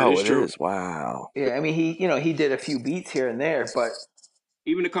 That Oh, is it true. is. Wow. Yeah, I mean, he did a few beats here and there, but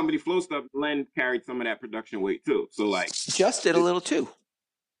Even the company Flow stuff, Glenn carried some of that production weight too. So like, Just did a little too.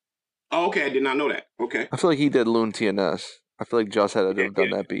 oh, okay, I did not know that. Okay. I feel like he did Loon TNS. I feel like Just had to Yeah, have done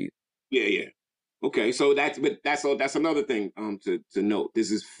yeah. that beat. Yeah. Okay, so that's another thing to note.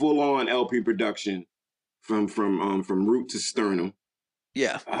 This is full on LP production from root to sternum.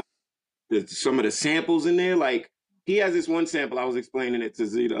 Yeah. Some of the samples in there, like he has this one sample. I was explaining it to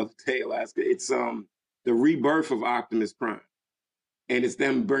Z the other day, Alaska. It's the rebirth of Optimus Prime, and it's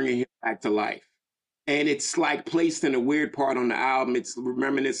them bringing him back to life. And it's like placed in a weird part on the album. It's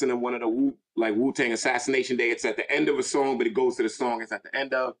reminiscent of one of the Wu-Tang Assassination Day. It's at the end of a song, but it goes to the song it's at the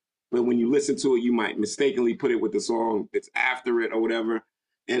end of. But when you listen to it, you might mistakenly put it with the song that's after it or whatever.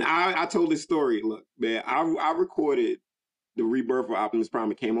 And I told this story. Look, man, I recorded the rebirth of Optimus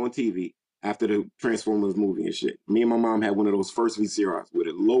Prime. It came on TV after the Transformers movie and shit. Me and my mom had one of those first VCRs where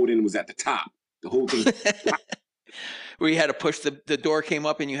the loading was at the top. The whole thing. Where you had to push the door came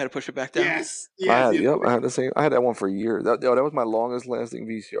up and you had to push it back down. Yes. I had the same. I had that one for years. That was my longest lasting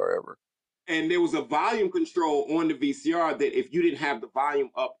VCR ever. And there was a volume control on the VCR that if you didn't have the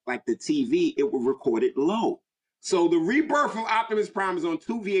volume up like the TV, it would record it low. So the rebirth of Optimus Prime is on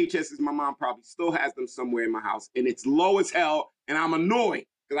 2 VHSs. My mom probably still has them somewhere in my house, and it's low as hell. And I'm annoyed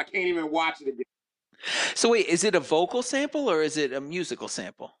because I can't even watch it again. So wait, is it a vocal sample or is it a musical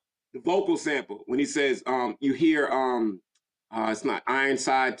sample? The vocal sample when he says, you hear, it's not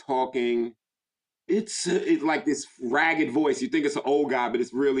Ironside talking. It's like this ragged voice. You think it's an old guy, but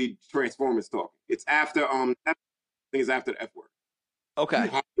it's really Transformers talking. It's after things after the F word. Okay. You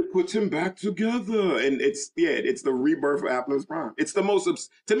have to put him back together, and it's the rebirth of Optimus Prime. It's the most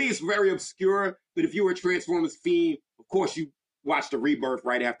to me, it's very obscure. But if you were a Transformers fiend, of course you watched the rebirth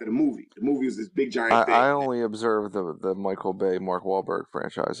right after the movie. The movie was this big giant thing. I only observed the Michael Bay, Mark Wahlberg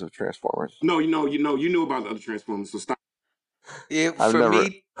franchise of Transformers. No, you knew about the other Transformers, so stop. Yeah,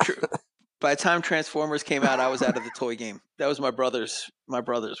 me, by the time Transformers came out, I was out of the toy game. That was my brother's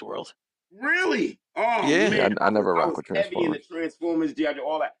world. Really? Oh, yeah. Man, I never rocked with Transformers. Heavy in the Transformers, G.I. Joe,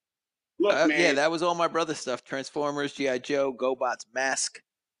 all that. Look, man. Yeah, that was all my brother's stuff. Transformers, G.I. Joe, GoBots, Mask.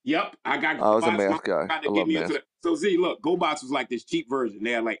 Yep, I got. I was a Mask guy. I love Mask. So Z, look, GoBots was like this cheap version.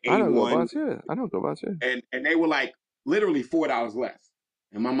 They had like 81. I know GoBots, yeah. I know GoBots, yeah. And they were like literally $4 less.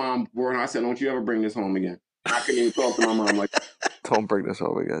 And my mom, I said, "Don't you ever bring this home again." I couldn't even talk to my mom like, "Don't bring this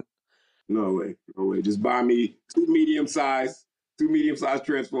home again." No way. Just buy me two medium-sized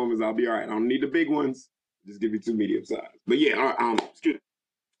Transformers. I'll be all right. I don't need the big ones. Just give me 2 medium-sized. But yeah, excuse me.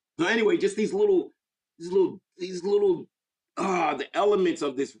 So anyway, just these little, the elements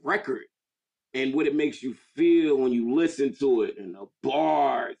of this record and what it makes you feel when you listen to it, and the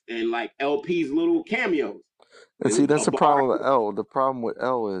bars and like LP's little cameos. And see, that's the problem with L. The problem with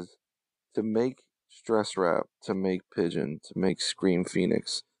L is to make Stress Rap, to make Pigeon, to make Scream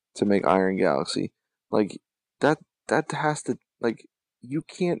Phoenix, to make Iron Galaxy, like that has to, like, you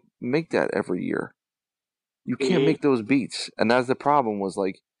can't make that every year. You can't make those beats. And that's the problem, was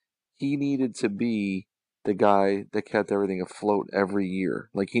like he needed to be the guy that kept everything afloat every year.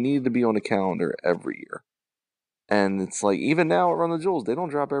 Like he needed to be on the calendar every year. And it's like, even now at Run the Jewels, they don't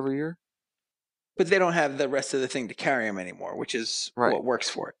drop every year. But they don't have the rest of the thing to carry them anymore, which is what works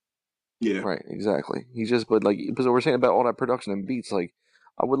for it. Yeah. Right, exactly. But because we're saying about all that production and beats, like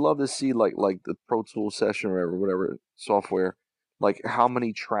I would love to see like the Pro Tools session or whatever software, like how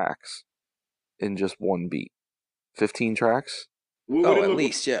many tracks in just one beat? 15 tracks? At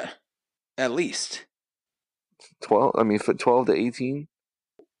least, yeah. At least 12. I mean, 12 to 18.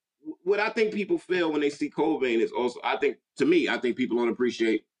 What I think people feel when they see Cole Vane is also, I think people don't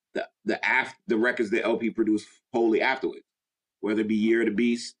appreciate the records that LP produced wholly afterwards, whether it be Year of the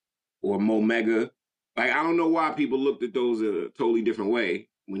Beast or Mo Mega. Like, I don't know why people looked at those a totally different way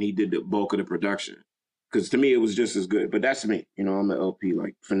when he did the bulk of the production. Because to me, it was just as good. But that's me. You know, I'm an LP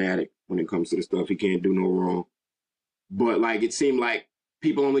like fanatic when it comes to the stuff. He can't do no wrong. But like, it seemed like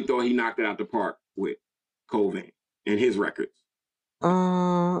people only thought he knocked it out the park with Cole Vane and his records.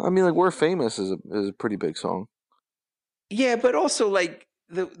 I mean, like, We're Famous is a pretty big song. Yeah, but also like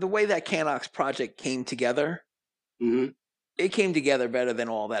the way that Canox project came together, it came together better than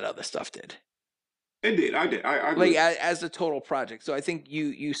all that other stuff did. It did. I did. I like as a total project. So I think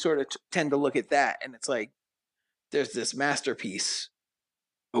you sort of tend to look at that, and it's like there's this masterpiece.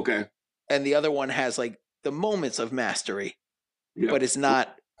 Okay. And the other one has like the moments of mastery, but it's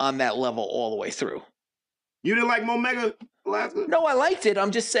not on that level all the way through. You didn't like Mo Mega? Alaska? No, I liked it.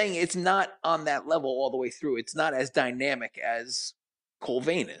 I'm just saying it's not on that level all the way through. It's not as dynamic as Cole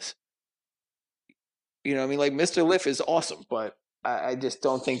Vane is. You know what I mean? Like Mr. Liff is awesome, but I just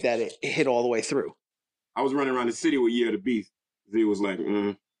don't think that it hit all the way through. I was running around the city with Year of the Beast. Z was like,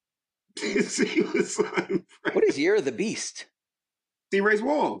 Z was like, What is Year of the Beast? C. Race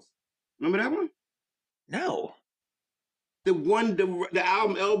Walls. Remember that one? No. The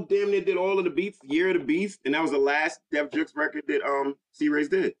album El damn near did all of the beats, Year of the Beast, and that was the last Def Jux record that C. Race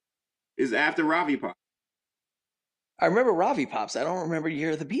did. Is after Ravi Pop. I remember Ravi Pops. I don't remember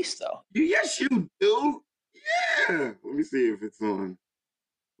Year of the Beast though. Yes, you do. Yeah. Let me see if it's on.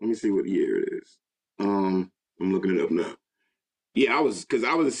 Let me see what year it is. I'm looking it up now. Yeah, I was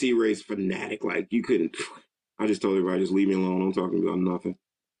a C. Race fanatic. Like you couldn't. I just told everybody just leave me alone. I'm talking about nothing.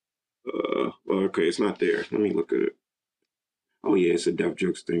 Okay, it's not there. Let me look at it. Oh yeah, it's a Def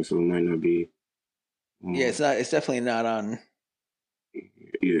Jux thing, so it might not be. Yeah, it's not. It's definitely not on.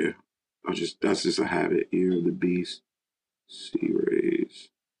 Yeah, that's just a habit. Year of the Beast, C. Rays.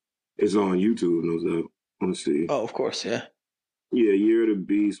 It's on YouTube, no doubt. Let's see. Oh, of course, yeah. Yeah, Year of the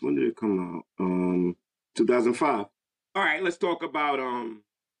Beast. When did it come out? 2005. All right, let's talk about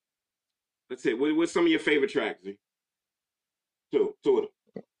Let's see. What's some of your favorite tracks? Z? Two of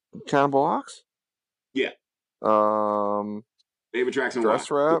them. Cannibal Ox? Yeah. Favorite tracks and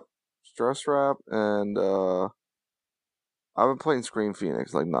Stress Rap, and I've been playing Scream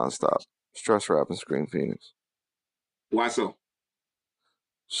Phoenix like nonstop. Stress Rap and Scream Phoenix. Why so?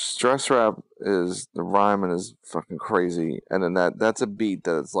 Stress Rap is the rhyming is fucking crazy, and then that's a beat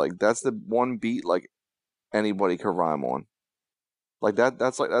that it's like that's the one beat like anybody could rhyme on. Like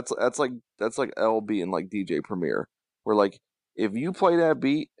that's like LB and like DJ Premier, where like if you play that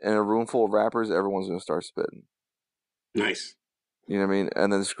beat in a room full of rappers, everyone's gonna start spitting. Nice. You know what I mean?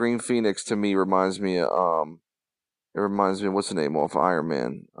 And then Scream Phoenix to me reminds me of what's the name off Iron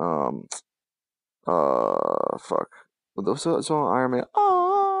Man? Fuck. Those song Iron Man.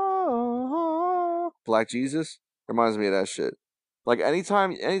 Black Jesus reminds me of that shit. Like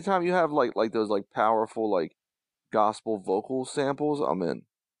anytime you have like those like powerful like gospel vocal samples, I'm in.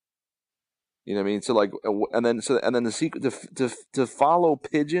 You know what I mean? So like, and then the secret to follow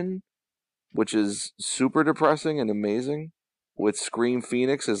Pigeon, which is super depressing and amazing, with Scream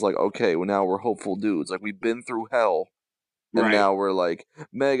Phoenix is like, okay, well now we're hopeful dudes. Like we've been through hell, and now we're like,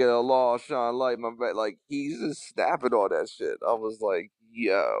 Mega the Law, shine light, my back. Like he's just snapping all that shit. I was like,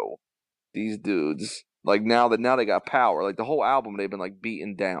 yo, these dudes. Like now they got power. Like the whole album they've been like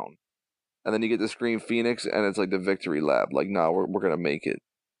beaten down, and then you get the Scream Phoenix, and it's like the victory lap. Like no, we're gonna make it.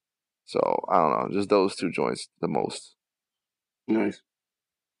 So I don't know, just those two joints the most. Nice.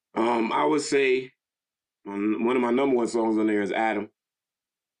 I would say one of my number one songs on there is Adam.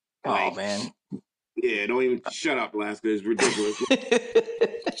 Oh man. Yeah, don't even shut up, Alaska. It's ridiculous.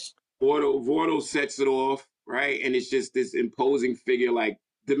 Vordo sets it off, right? And it's just this imposing figure. Like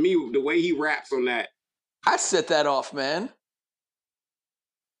to me, the way he raps on that. I set that off, man.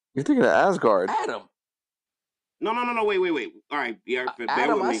 You're thinking of Asgard. Adam. No. Wait. All right. Yeah,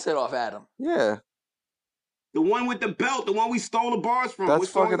 Adam, I set off Adam. Yeah. The one with the belt, the one we stole the bars from. That's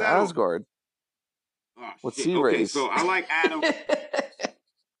fucking Asgard. Oh, with shit. C Rays. Okay, so I like Adam.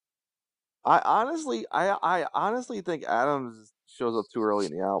 I honestly think Adam shows up too early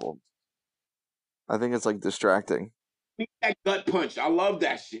in the album. I think it's like distracting. That gut punch, I love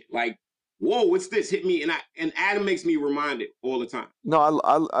that shit. Like, whoa, what's this? Hit me, and Adam makes me reminded all the time. No, I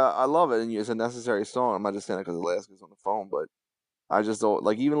love it, and it's a necessary song. I'm not just saying it because Alaska's on the phone, but I just don't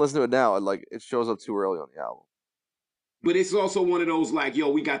like even listen to it now. Like it shows up too early on the album. But it's also one of those like, yo,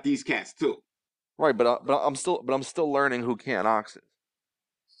 we got these cats too. Right, but I'm still learning who Can Ox is.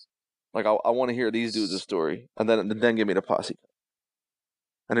 Like I want to hear these dudes' story, and then give me the posse.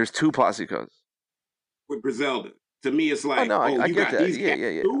 And there's two posse codes. With Griselda, to me, it's like, I you get got that. these cats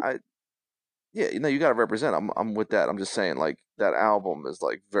too? You know, you got to represent. I'm with that. I'm just saying, like that album is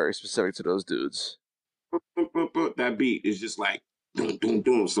like very specific to those dudes. That beat is just like, doom, doom,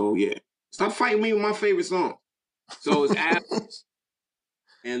 doom. So yeah, stop fighting me with my favorite song. So it's Adam,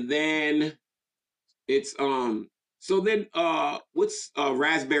 and then it's So then, what's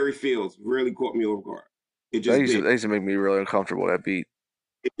Raspberry Fields really caught me off guard. It just they used to make me really uncomfortable. That beat.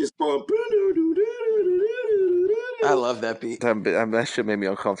 It just called. I love that beat. That shit made me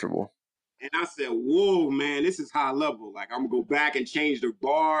uncomfortable. And I said, "Whoa, man, this is high level. Like, I'm gonna go back and change the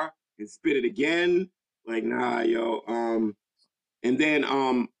bar and spit it again. Like, nah, yo. And then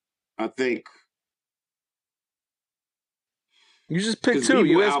I think you just picked two.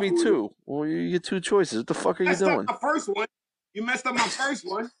 You asked me two. Well, you get two choices. What the fuck are you doing? My first one. You messed up my first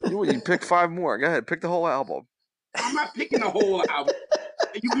one. You pick five more. Go ahead, pick the whole album. I'm not picking the whole album.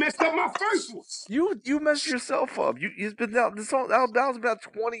 You messed up my first one. You messed yourself up. You've been down this song. That was about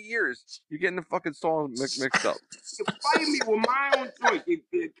 20 years. You're getting the fucking songs mixed up. You fighting me with my own choice.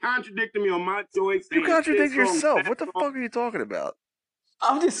 You contradicting me on my choice. You saying contradict this song, yourself. that What the song. fuck are you talking about?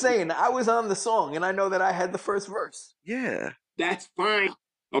 I'm just saying, I was on the song, and I know that I had the first verse. Yeah. That's fine.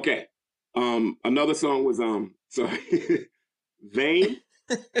 Okay. Another song was sorry, Vain,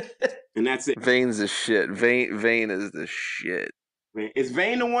 and that's it. Vane's the shit. Vane is the shit. Is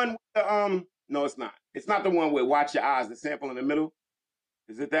Vain the one with the No, it's not. It's not the one with Watch Your Eyes, the sample in the middle.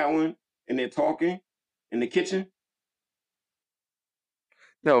 Is it that one? And they're talking in the kitchen.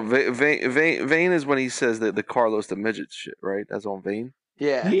 No, Vane is when he says that the Carlos the midget shit, right? That's on Vane.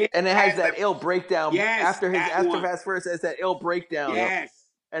 Yeah. Yeah, And it has that ill breakdown. Yes, after that one. Fast First has that ill breakdown. Yes.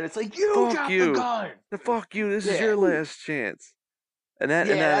 And it's like, you Fuck dropped you. the gun. The fuck you. This is Yeah. your last chance. And that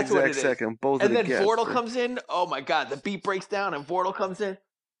Yeah, in that that's what exact it is. second, both And of then the guests. Vordel comes in. Oh my God, the beat breaks down and Vordel comes in.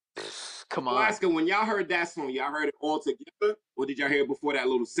 Come on. Alaska, when y'all heard that song, y'all heard it all together? Or did y'all hear it before that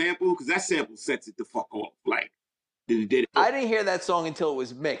little sample? Because that sample sets it the fuck off. Like, did it? I didn't hear that song until it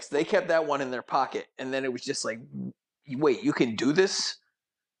was mixed. They kept that one in their pocket. And then it was just like, wait, you can do this?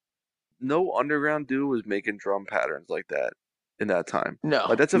 No underground dude was making drum patterns like that in that time. No.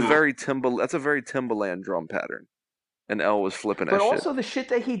 Like that's a No. very Timbaland drum pattern. And L was flipping that But shit. also the shit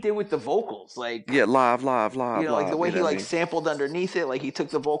that he did with the vocals. Like, Yeah, live. you know, like the way you he know what I like mean? sampled underneath it. Like he took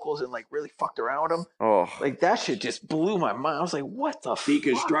the vocals and like really fucked around with them. Oh, Like that shit just blew my mind. I was like, what the fuck?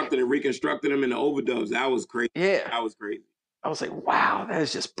 Deconstructed and reconstructed them in the overdubs. That was crazy. Yeah. That was crazy. I was like, wow, that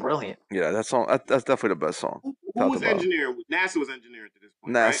is just brilliant. yeah, that song. That's definitely the best song. Who Top was to bottom. engineering? NASA was engineering to this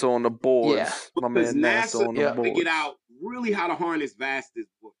point. NASA on the boards. Yeah. My Because man NASA on the yeah, boards. Figured out really how to harness Vast's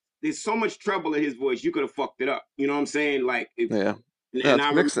voice. There's so much treble in his voice, you could have fucked it up. You know what I'm saying? Like, if, Yeah. and Yeah, I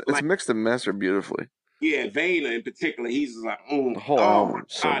remember, it's mixed and mastered beautifully. yeah, Vayner in particular, he's just like, The whole oh album my is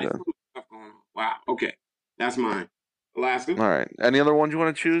so God, good. there's so much stuff going on. Wow, okay, that's mine. Alaska. All right. Any other ones you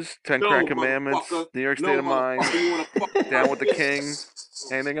want to choose? Ten No, Crack Commandments, motherfucker. New York No, State of Mind, motherfucker, you wanna fuck Down with the King.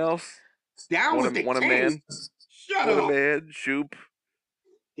 Anything else? Down with the Want a king. man? Shut Want a up. man? Shoop.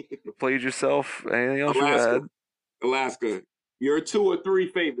 Played yourself. Anything else you want to add? Alaska, your 2 or 3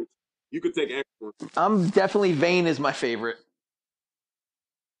 favorites. You could take extra. I'm definitely Vane is my favorite.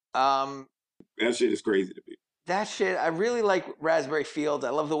 That shit is crazy to me. That shit, I really like Raspberry Fields.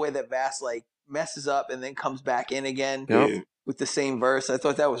 I love the way that Vast like messes up and then comes back in again Yep. Yeah. with the same verse. I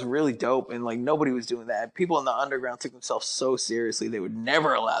thought that was really dope, and like nobody was doing that. People in the underground took themselves so seriously; they would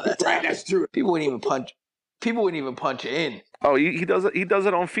never allow that to Right, happen. that's true. People wouldn't even punch. People wouldn't even punch in. Oh, he does it. He does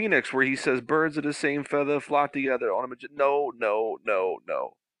it on Phoenix, where he says, "Birds of the same feather flock together." On a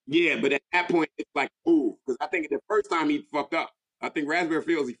no. Yeah, but at that point, it's like, ooh, because I think the first time he fucked up. I think Raspberry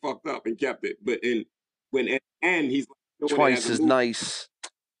Fields, he fucked up and kept it. But when at the end, he's like, doing it Twice as a is move. nice.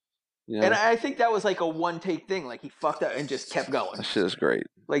 Yeah, And I think that was like a one take thing. Like he fucked up and just kept going. that shit is great.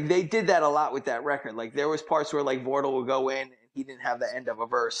 Like they did that a lot with that record. Like there was parts where like Vordel would go in and he didn't have the end of a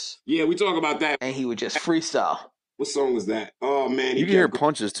verse, Yeah, we talk about that. and he would just freestyle. What song was that? Oh man, You can hear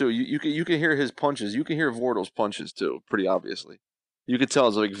punches too. You can hear his punches. You can hear Vordel's punches too. Pretty obviously, you could tell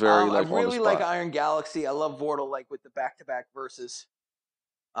it's like very like I on really the like spot. Iron Galaxy. I love Vordel like with the back to back verses.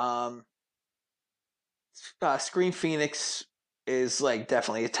 Scream Phoenix is like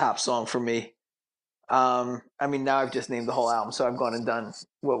definitely a top song for me. I mean, now I've just named the whole album, so I've gone and done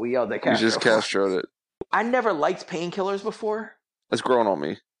what we yelled at You Castro. just Castroed it. I never liked Painkillers before, It's grown on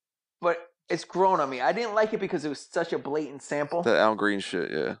me. but it's grown on me. I didn't like it because it was such a blatant sample. That Al Green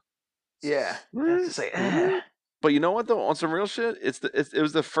shit, yeah. Yeah, it's just like, eh. But you know what though? On some real shit, it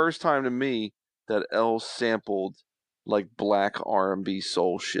was the first time to me that L sampled like black R&B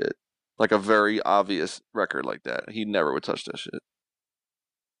soul shit, like a very obvious record like that. He never would touch that shit.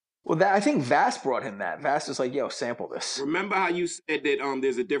 Well, I think Vast brought him that. Vast was like, yo, sample this. Remember how you said that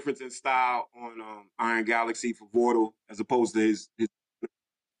there's a difference in style on Iron Galaxy for Vordel as opposed to his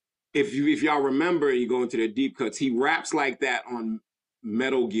if y'all remember and you go into the deep cuts, he raps like that on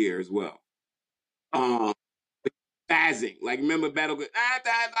Metal Gear as well. Spazzing. Like remember Metal Gear?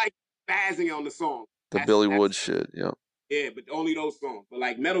 Like spazzing on the song. The Billy Woods shit, yeah. Yeah, but only those songs. But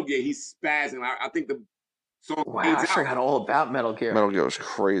like Metal Gear, he's spazzing. I think the song Wow, fades I out. forgot all about Metal Gear. Metal Gear was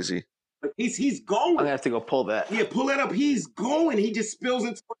crazy. Like, he's I'm going. gonna have to go pull that. Yeah, pull it up. He's going. He just spills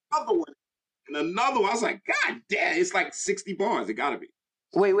into another one. And another one. I was like, God damn, it's like 60 bars. It gotta be.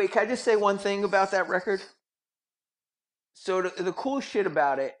 Wait, can I just say one thing about that record? So the cool shit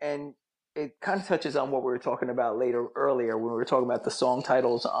about it, and it kind of touches on what we were talking about earlier when we were talking about the song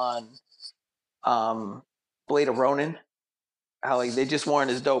titles on Blade of Ronin. How like they just weren't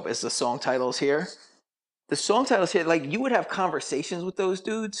as dope as the song titles here. the song titles here, like, you would have conversations with those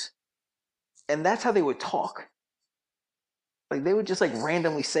dudes, and that's how they would talk. Like, they would just, like,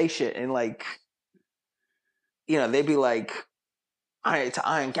 randomly say shit, and, like, you know, they'd be like, to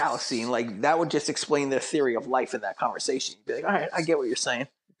Iron Galaxy, and, like, that would just explain their theory of life in that conversation. You'd be like, all right, I get what you're saying.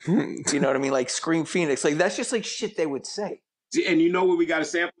 You know what I mean? Like, Scream Phoenix. Like, that's just, like, shit they would say. And you know where we got a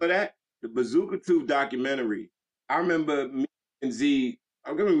sample of that? The Bazooka Tooth documentary. I remember me and Z,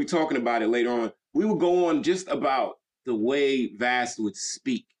 I'm going to be talking about it later on. We would go on just about the way Vast would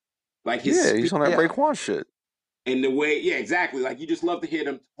speak. Like his he's on that Raekwon shit. And the way, exactly. Like, you just love to hear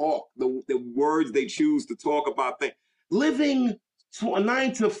them talk, the words they choose to talk about things. Living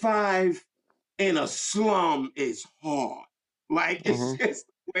 9 to 5 in a slum is hard. Like, it's just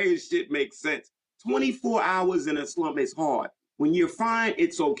the way his shit makes sense. 24 hours in a slum is hard. When you're fine,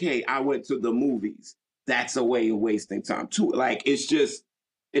 it's okay. I went to the movies. That's a way of wasting time too. Like, it's just,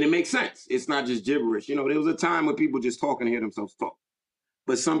 and it makes sense. It's not just gibberish. You know, there was a time when people just talk and hear themselves talk.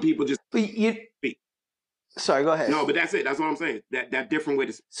 But some people just speak. Sorry, go ahead. No, but that's it. That's what I'm saying. That different way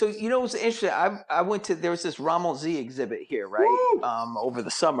to speak. So, you know what's interesting? I went to, there was this Rommel Z exhibit here, right? Over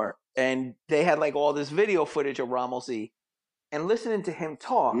the summer. And they had, like, all this video footage of Rommel Z. And listening to him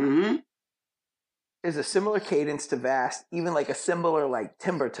talk is a similar cadence to Vast, even like a similar, like,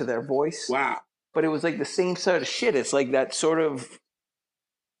 timbre to their voice. Wow. But it was like the same sort of shit. It's like that sort of,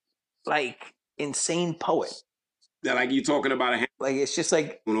 like, insane poet. That, like, you talking about like, it's just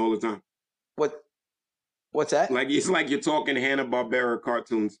like all the time. What's that? Like, it's like you're talking Hanna-Barbera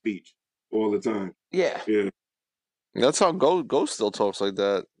cartoon speech all the time. Yeah. That's how Ghost still talks like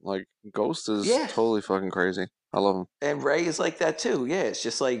that. Like, Ghost is totally fucking crazy. I love him. And Ray is like that too. Yeah, it's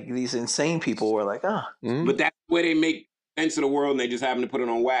just like these insane people were like, But that's where they make sense of the world, and they just happen to put it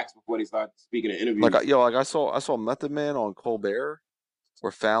on wax before they start speaking in interviews. Like, I saw Method Man on Colbert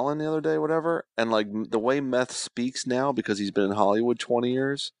or Fallon the other day, whatever, and, like, the way Meth speaks now, because he's been in Hollywood 20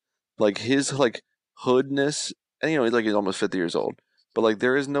 years, like, his, like, hoodness, and, you know, he's almost 50 years old, but, like,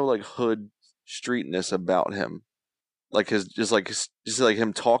 there is no, like, hood streetness about him. Like, just like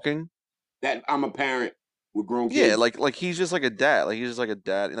him talking. That I'm a parent with grown kids. Yeah, like he's just like a dad. Like, he's just like a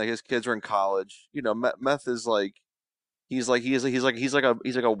dad. Like, his kids are in college. You know, Meth is like, he's like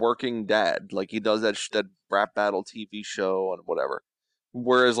a working dad. Like, he does that rap battle TV show and whatever.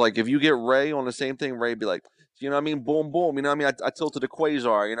 Whereas, like, if you get Ray on the same thing, Ray'd be like, you know what I mean? Boom, boom. You know what I mean? I tilted a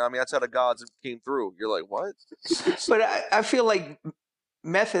quasar. You know what I mean? That's how the gods came through. You're like, what? But I feel like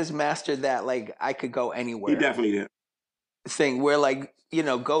Meth has mastered that, like, I could go anywhere. He definitely did. Thing where, like, you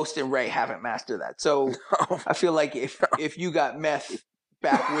know, Ghost and Ray haven't mastered that. So I feel like if you got Meth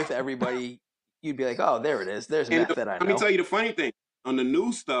back with everybody, you'd be like, oh, there it is. There's Meth that I know. Let me tell you the funny thing. On the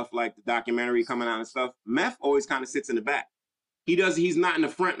new stuff, like the documentary coming out and stuff, Meth always kind of sits in the back. He's not in the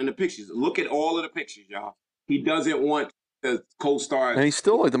front in the pictures. Look at all of the pictures, y'all. He doesn't want the co-star. And he's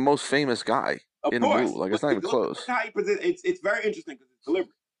still, like, the most famous guy in the movie. Like, it's not even close. It's very interesting because it's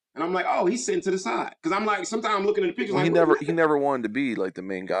deliberate. And I'm like, oh, he's sitting to the side. Because I'm like, sometimes I'm looking at the pictures. Well, like, he never wanted to be, like, the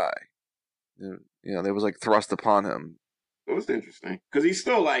main guy. You know, they was, like, thrust upon him. Well, it's interesting. Because he's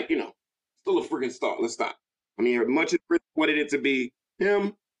still, like, you know, still a freaking star. Let's stop. I mean, as much as Chris wanted it to be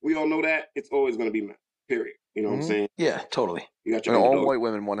him, we all know that. It's always going to be Meth. Period. You know what I'm saying? Yeah, totally. You got your and all white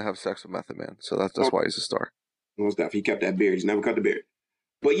women want to have sex with Method Man. So that's why he's a star. Most definitely. He kept that beard. He's never cut the beard.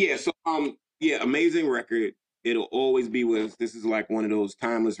 But yeah, so, amazing record. It'll always be with us. This is like one of those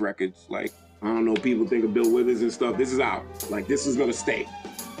timeless records. Like, I don't know, people think of Bill Withers and stuff. This is ours. Like, this is going to stay.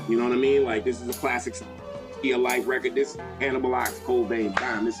 You know what I mean? Like, this is a classic life record. This Hannibal Ox, Cold Vein,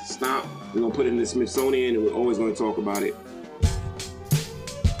 bam. This is Stomp. We're going to put it in the Smithsonian, and we're always going to talk about it.